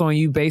judgments on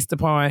you based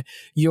upon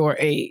your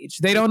age.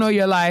 They don't know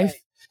your life.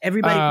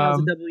 Everybody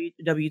files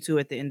a W-2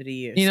 at the end of the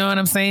year. You know what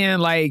I'm saying?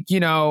 Like, you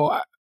know,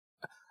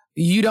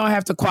 you don't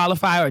have to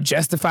qualify or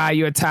justify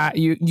your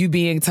you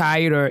being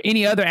tired or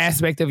any other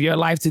aspect of your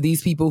life to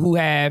these people who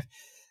have,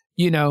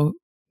 you know,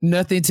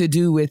 nothing to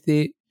do with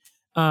it.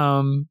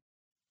 And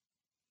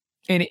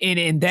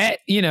that,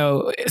 you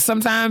know,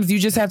 sometimes you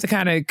just have to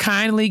kind of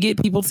kindly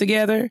get people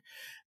together.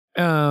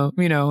 You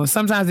know,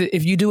 sometimes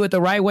if you do it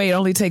the right way, it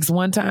only takes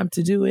one time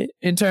to do it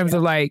in terms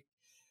of like,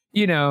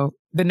 you know,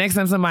 the next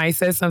time somebody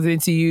says something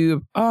to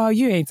you, oh,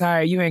 you ain't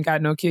tired, you ain't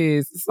got no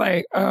kids. It's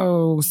like,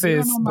 oh,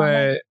 sis,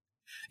 but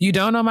you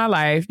don't know my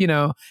life. You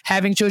know,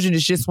 having children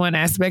is just one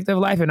aspect of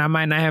life, and I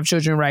might not have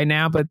children right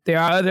now, but there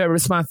are other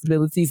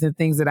responsibilities and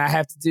things that I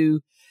have to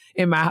do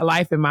in my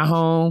life, in my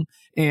home,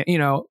 and, you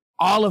know,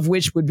 all of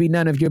which would be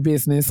none of your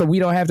business. So we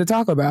don't have to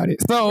talk about it.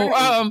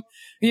 So,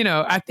 you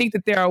know, I think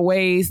that there are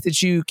ways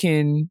that you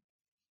can,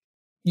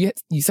 you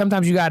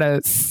sometimes you got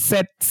to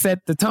set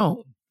the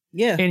tone.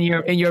 Yeah. In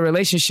your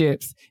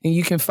relationships, and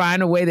you can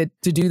find a way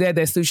to do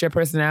that suits your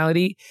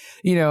personality,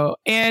 you know,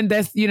 and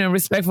that's, you know,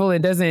 respectful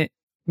and doesn't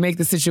make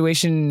the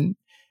situation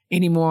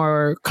any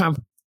more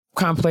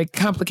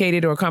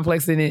complicated or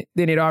complex than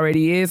it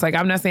already is. Like,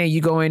 I'm not saying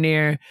you go in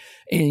there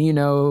and, you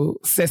know,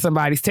 set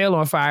somebody's tail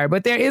on fire,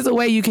 but there is a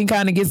way you can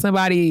kind of get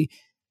somebody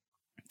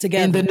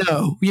together in the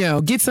know. You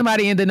know, get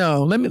somebody in the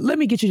know. Let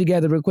me get you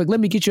together real quick. Let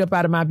me get you up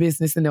out of my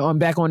business and I'm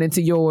back on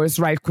into yours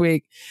right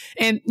quick.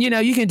 And, you know,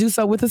 you can do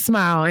so with a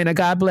smile and a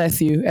God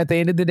bless you at the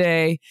end of the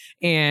day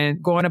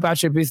and going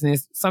about your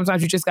business.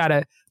 Sometimes you just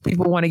gotta,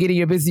 people want to get in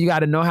your business. You got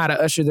to know how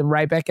to usher them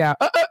right back out.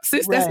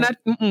 Sis, right. That's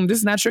not, this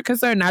is not your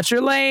concern, not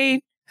your lane.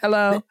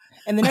 Hello.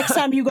 And the next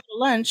time you go to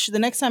lunch, the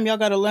next time y'all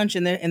go to lunch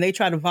and they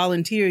try to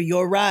volunteer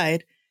your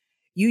ride,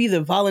 you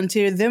either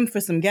volunteer them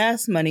for some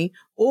gas money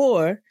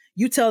or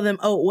you tell them,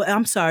 oh, well,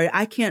 I'm sorry,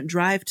 I can't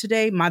drive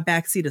today. My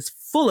backseat is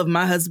full of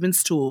my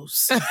husband's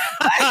tools.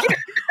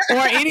 Or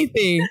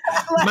anything.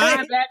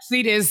 My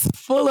backseat is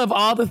full of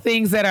all the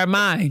things that are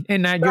mine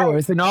and not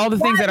yours, and all the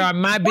things that are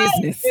my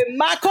business. In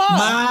my car.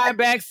 My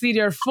backseat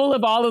are full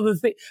of all of the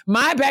things.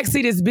 My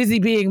backseat is busy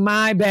being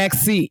my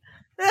backseat.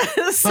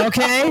 So,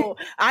 okay?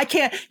 I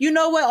can't, you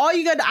know what?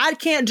 I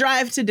can't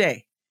drive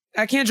today.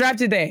 I can't drive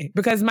today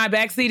because my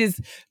backseat is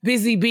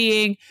busy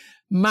being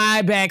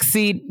my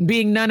backseat,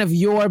 being none of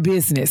your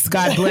business.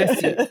 God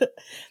bless you.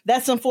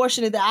 That's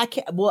unfortunate that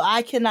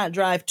I cannot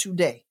drive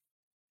today.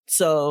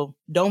 So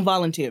don't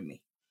volunteer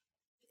me.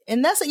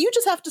 And you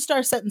just have to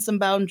start setting some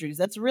boundaries.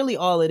 That's really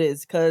all it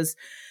is. Because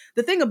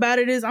the thing about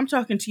it is, I'm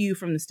talking to you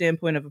from the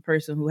standpoint of a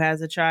person who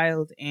has a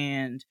child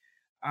and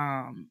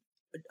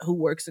who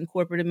works in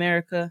corporate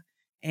America.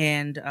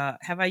 And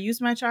have I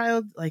used my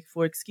child like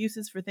for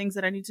excuses for things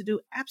that I need to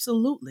do?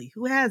 Absolutely.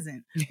 Who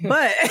hasn't?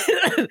 But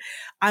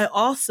I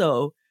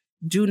also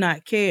do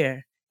not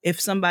care if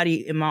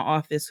somebody in my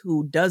office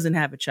who doesn't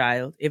have a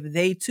child, if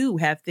they too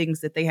have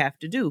things that they have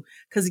to do.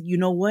 Because you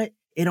know what?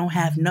 It don't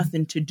have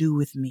nothing to do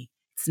with me.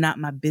 It's not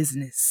my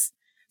business.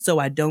 So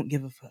I don't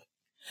give a fuck.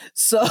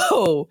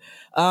 So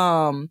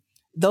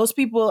those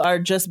people are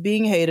just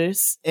being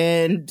haters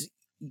and,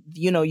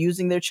 you know,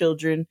 using their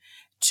children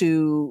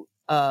to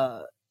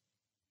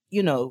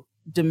you know,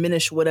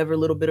 diminish whatever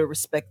little bit of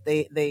respect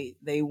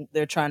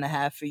they're trying to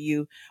have for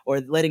you,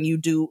 or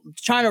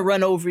trying to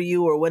run over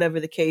you, or whatever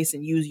the case,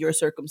 and use your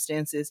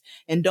circumstances,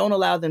 and don't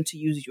allow them to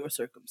use your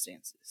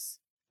circumstances.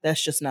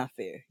 That's just not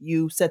fair.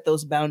 You set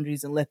those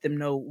boundaries and let them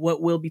know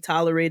what will be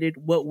tolerated,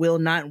 what will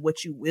not, and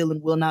what you will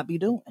and will not be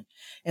doing.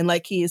 And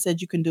like Kia said,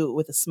 you can do it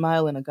with a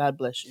smile and a God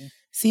bless you.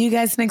 See you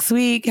guys next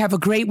week. Have a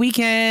great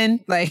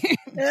weekend. Like,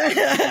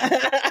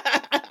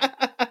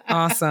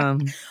 awesome.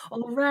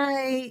 All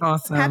right.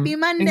 Awesome. Happy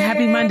Monday. And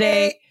happy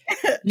Monday.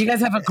 You guys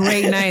have a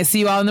great night.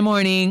 See you all in the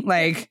morning.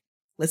 Like,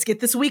 let's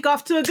get this week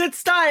off to a good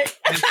start.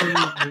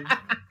 Absolutely.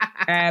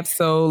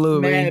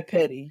 Absolutely. Mad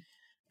petty.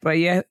 But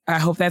yeah, I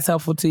hope that's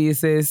helpful to you,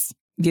 sis.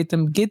 Get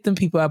them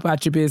people up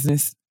out your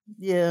business.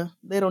 Yeah,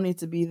 they don't need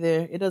to be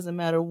there. It doesn't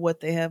matter what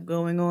they have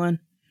going on.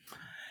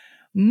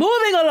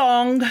 Moving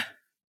along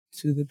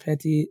to the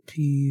petty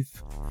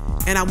peeve.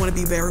 And I want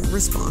to be very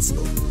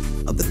responsible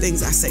of the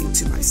things I say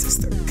to my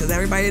sister, because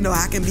everybody know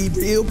I can be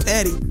real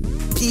petty.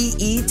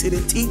 P-E to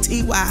the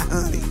T-T-Y,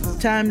 honey.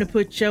 Time to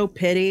put your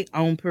petty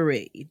on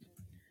parade.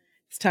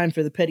 It's time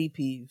for the petty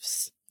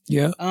peeves.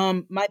 Yeah.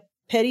 My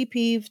petty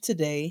peeve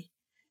today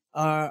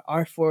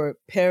are for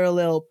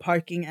parallel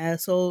parking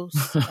assholes.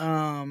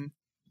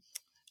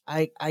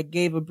 I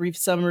gave a brief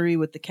summary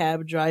with the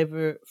cab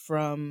driver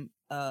from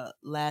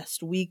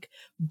last week,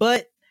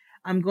 but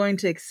I'm going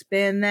to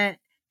expand that.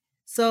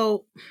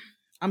 So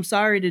I'm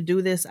sorry to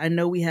do this. I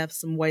know we have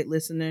some white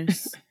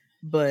listeners,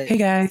 but hey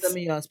guys, some of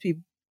y'all's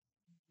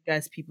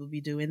people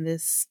be doing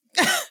this.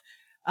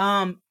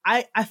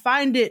 I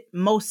find it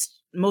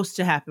most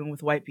to happen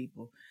with white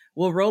people.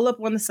 We'll roll up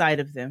on the side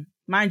of them.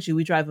 Mind you,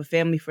 we drive a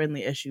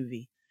family-friendly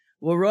SUV.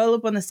 We'll roll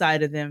up on the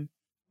side of them,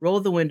 roll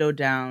the window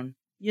down,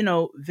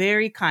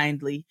 very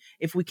kindly.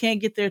 If we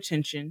can't get their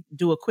attention,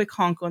 do a quick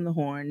honk on the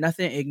horn,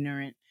 nothing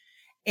ignorant.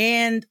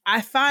 And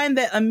I find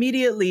that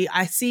immediately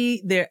I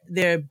see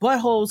their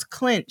buttholes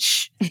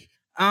clench.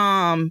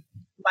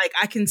 Like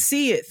I can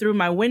see it through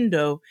my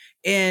window,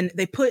 and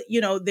they put,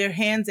 their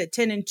hands at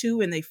 10 and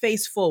 2 and they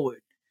face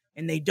forward,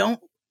 and they don't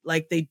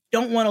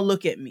want to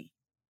look at me.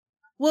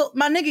 Well,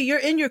 my nigga, you're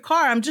in your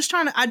car.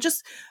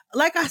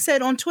 Like I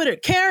said on Twitter,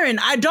 Karen,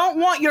 I don't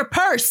want your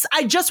purse.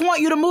 I just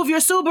want you to move your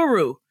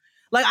Subaru.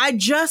 Like, I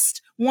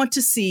just want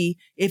to see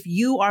if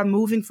you are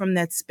moving from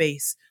that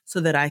space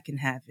so that I can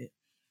have it.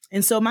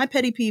 And so my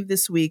petty peeve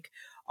this week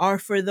are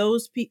for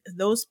those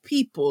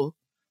people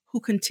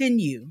who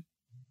continue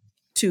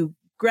to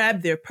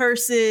grab their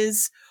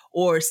purses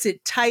or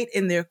sit tight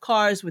in their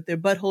cars with their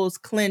buttholes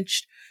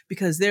clenched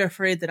because they're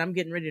afraid that I'm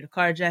getting ready to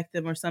carjack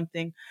them or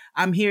something.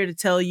 I'm here to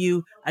tell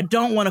you, I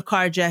don't want to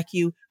carjack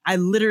you. I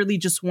literally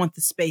just want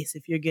the space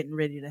if you're getting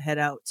ready to head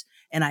out,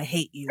 and I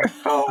hate you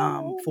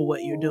for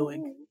what you're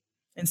doing.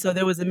 And so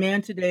there was a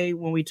man today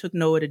when we took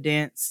Noah to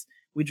dance.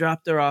 We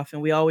dropped her off,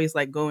 and we always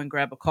go and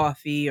grab a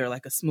coffee or a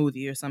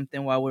smoothie or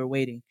something while we're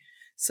waiting.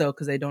 So,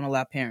 because they don't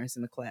allow parents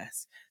in the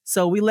class.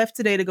 So we left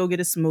today to go get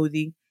a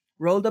smoothie,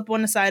 rolled up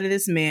on the side of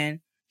this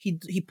man.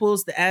 He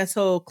pulls the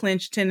asshole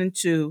clenched 10 and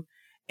 2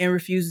 and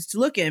refuses to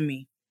look at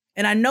me.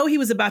 And I know he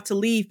was about to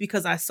leave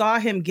because I saw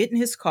him get in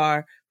his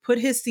car, put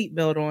his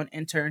seatbelt on,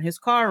 and turn his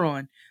car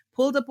on.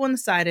 Pulled up on the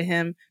side of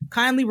him,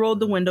 kindly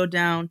rolled the window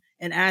down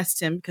and asked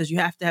him, because you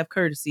have to have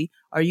courtesy,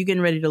 are you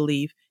getting ready to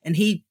leave? And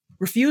he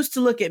refused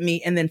to look at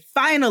me. And then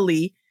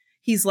finally,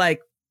 he's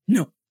like,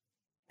 no.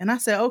 And I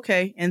said,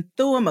 okay, and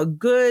threw him a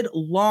good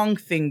long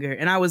finger.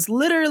 And I was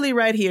literally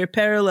right here,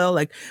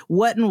 parallel,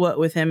 what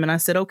with him. And I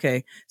said,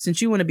 okay,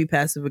 since you want to be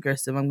passive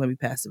aggressive, I'm going to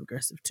be passive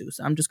aggressive too.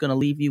 So I'm just going to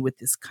leave you with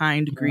this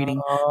kind greeting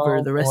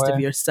for the rest of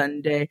your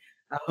Sunday.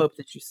 I hope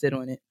that you sit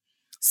on it.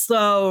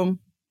 So,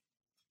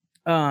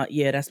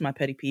 yeah, that's my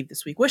petty peeve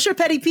this week. What's your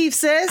petty peeve,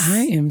 sis?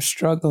 I am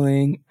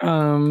struggling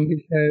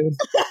because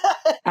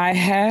I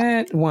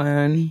had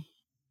one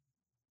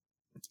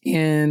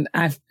and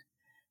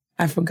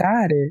I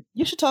forgot it.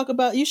 You should talk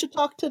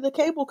to the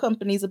cable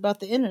companies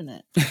about the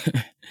internet.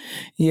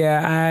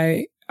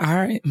 Yeah,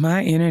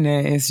 my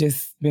internet has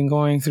just been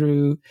going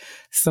through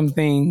some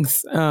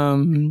things.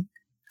 And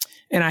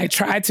I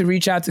tried to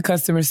reach out to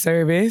customer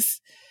service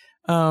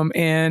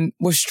and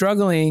was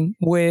struggling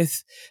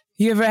with,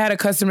 you ever had a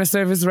customer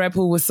service rep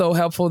who was so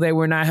helpful they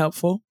were not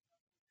helpful?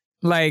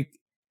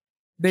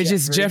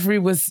 Jeffrey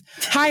was,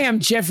 hi, I'm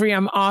Jeffrey.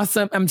 I'm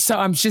awesome. I'm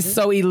just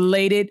so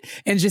elated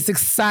and just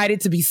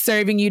excited to be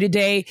serving you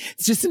today.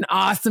 It's just an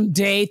awesome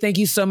day. Thank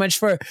you so much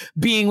for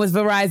being with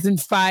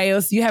Verizon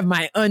Fios. You have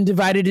my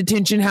undivided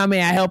attention. How may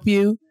I help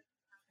you?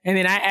 And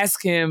then I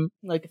ask him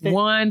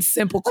one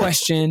simple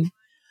question,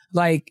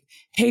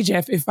 hey,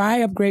 Jeff, if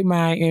I upgrade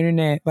my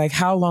internet,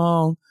 how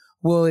long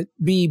will it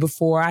be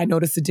before I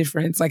notice a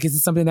difference? Is it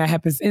something that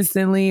happens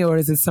instantly, or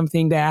is it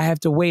something that I have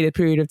to wait a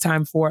period of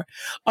time for?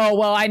 Oh,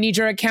 well, I need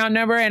your account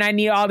number and I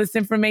need all this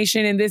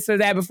information and this or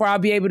that before I'll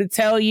be able to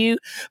tell you,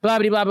 blah,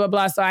 blah, blah, blah,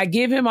 blah. So I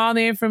give him all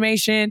the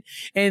information,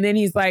 and then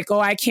he's like,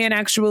 oh, I can't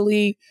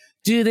actually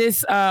do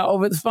this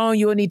over the phone.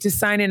 You will need to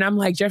sign in. I'm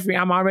like, Jeffrey,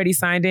 I'm already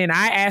signed in.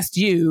 I asked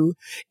you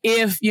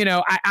if,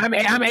 I'm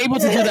able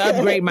to do the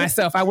upgrade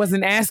myself. I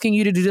wasn't asking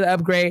you to do the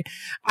upgrade.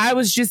 I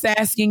was just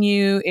asking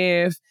you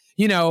if,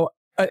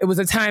 it was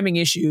a timing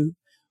issue.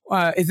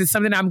 Is it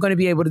something I'm going to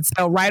be able to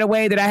tell right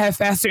away that I have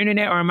faster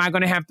internet, or am I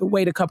going to have to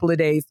wait a couple of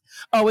days?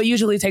 Oh, it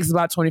usually takes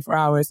about 24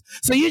 hours.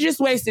 So you just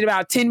wasted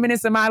about 10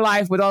 minutes of my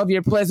life with all of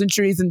your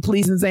pleasantries and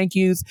please and thank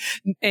yous.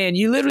 And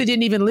you literally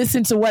didn't even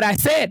listen to what I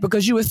said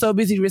because you were so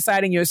busy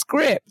reciting your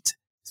script,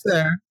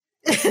 sir,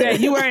 that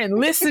you weren't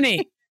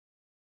listening.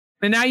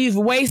 And now you've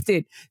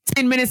wasted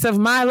 10 minutes of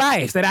my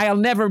life that I'll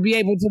never be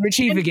able to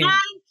retrieve again.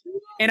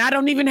 And I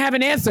don't even have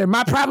an answer.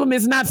 My problem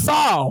is not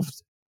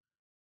solved.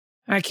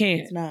 I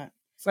can't. It's not.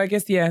 So I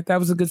guess, yeah, that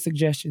was a good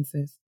suggestion,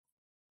 sis.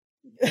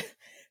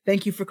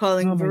 Thank you for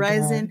calling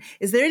Verizon. God.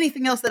 Is there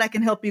anything else that I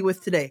can help you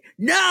with today?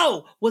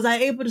 No. Was I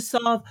able to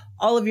solve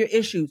all of your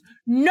issues?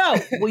 No.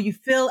 Will you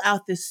fill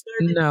out this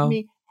survey for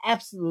me?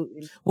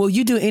 Absolutely. Will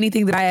you do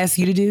anything that I ask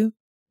you to do?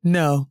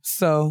 No.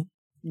 So,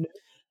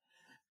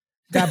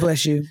 God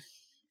bless you.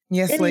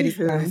 Yes, ladies.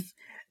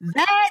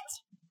 That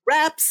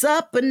wraps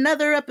up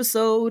another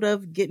episode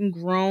of Getting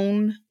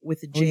Grown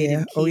with Jade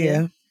and Kia. Oh,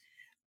 yeah.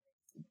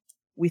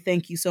 We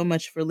thank you so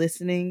much for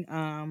listening.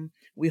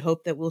 We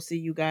hope that we'll see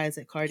you guys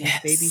at Cardi's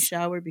baby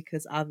shower,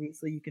 because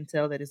obviously you can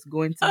tell that it's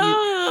going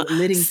to be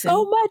Liddington.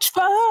 So much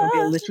fun. It's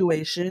going to be a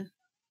lituation.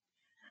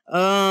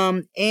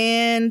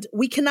 And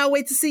we cannot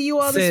wait to see you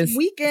all this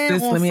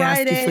weekend on let me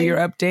Friday. ask you for your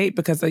update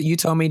because you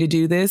told me to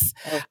do this.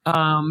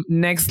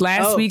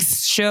 Last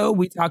week's show,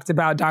 we talked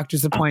about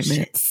doctor's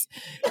appointments.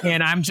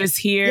 And I'm just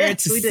here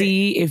to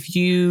see if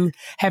you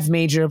have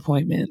made your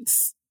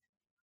appointments.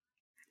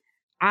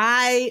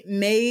 I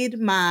made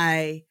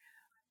my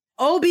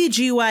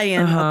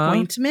OBGYN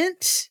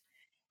appointment.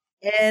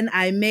 And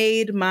I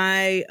made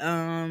my,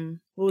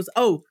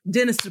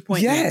 dentist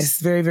appointment. Yes,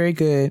 very, very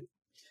good.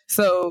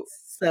 So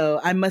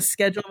I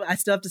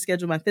still have to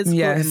schedule my physical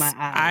and my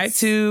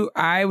eyes.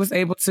 I was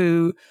able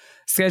to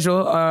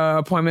schedule an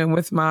appointment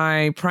with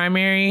my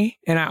primary,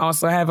 and I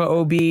also have an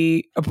OB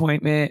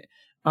appointment.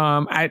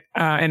 I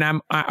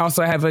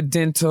also have an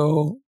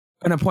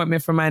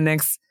appointment for my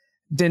next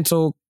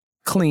dental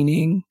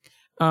cleaning.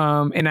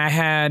 And I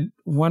had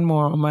one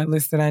more on my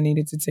list that I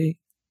needed to take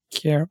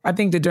care of. I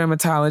think the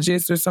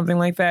dermatologist or something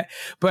like that.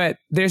 But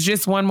there's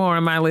just one more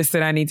on my list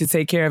that I need to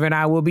take care of, and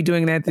I will be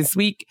doing that this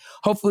week.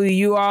 Hopefully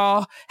you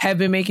all have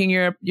been making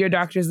your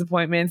doctor's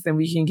appointments, and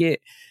we can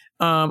get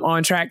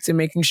on track to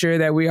making sure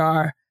that we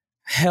are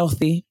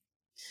healthy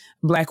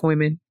Black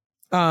women.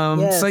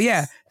 So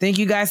yeah, thank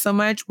you guys so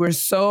much. We're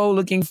so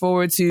looking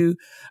forward to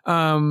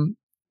the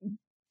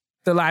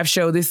live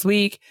show this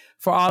week.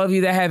 For all of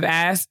you that have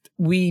asked,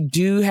 we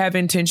do have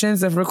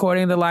intentions of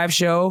recording the live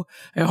show,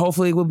 and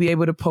hopefully we'll be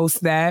able to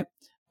post that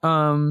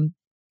when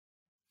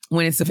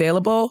it's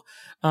available.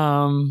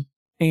 And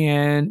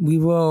we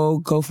will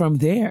go from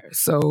there.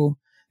 So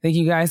thank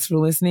you guys for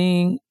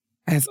listening.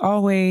 As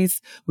always,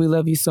 we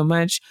love you so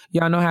much.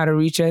 Y'all know how to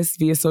reach us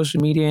via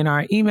social media and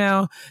our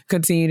email.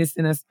 Continue to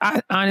send us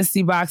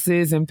honesty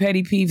boxes and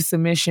petty peeve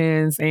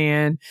submissions.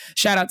 And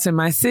shout out to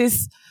my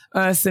sis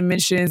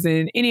submissions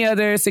and any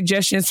other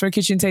suggestions for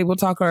Kitchen Table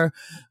Talk or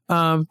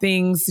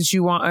things that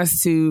you want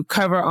us to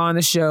cover on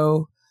the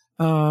show.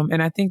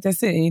 And I think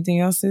that's it. Anything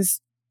else, sis?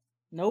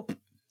 Nope.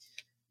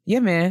 Yeah,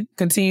 man.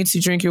 Continue to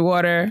drink your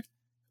water,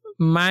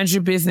 mind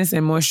your business,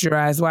 and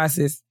moisturize. Why,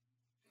 sis?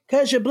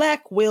 'Cause your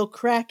black will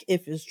crack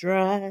if it's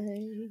dry.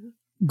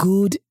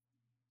 Good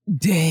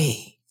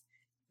day.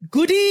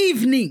 Good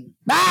evening.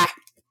 Bye.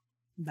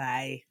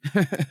 Bye.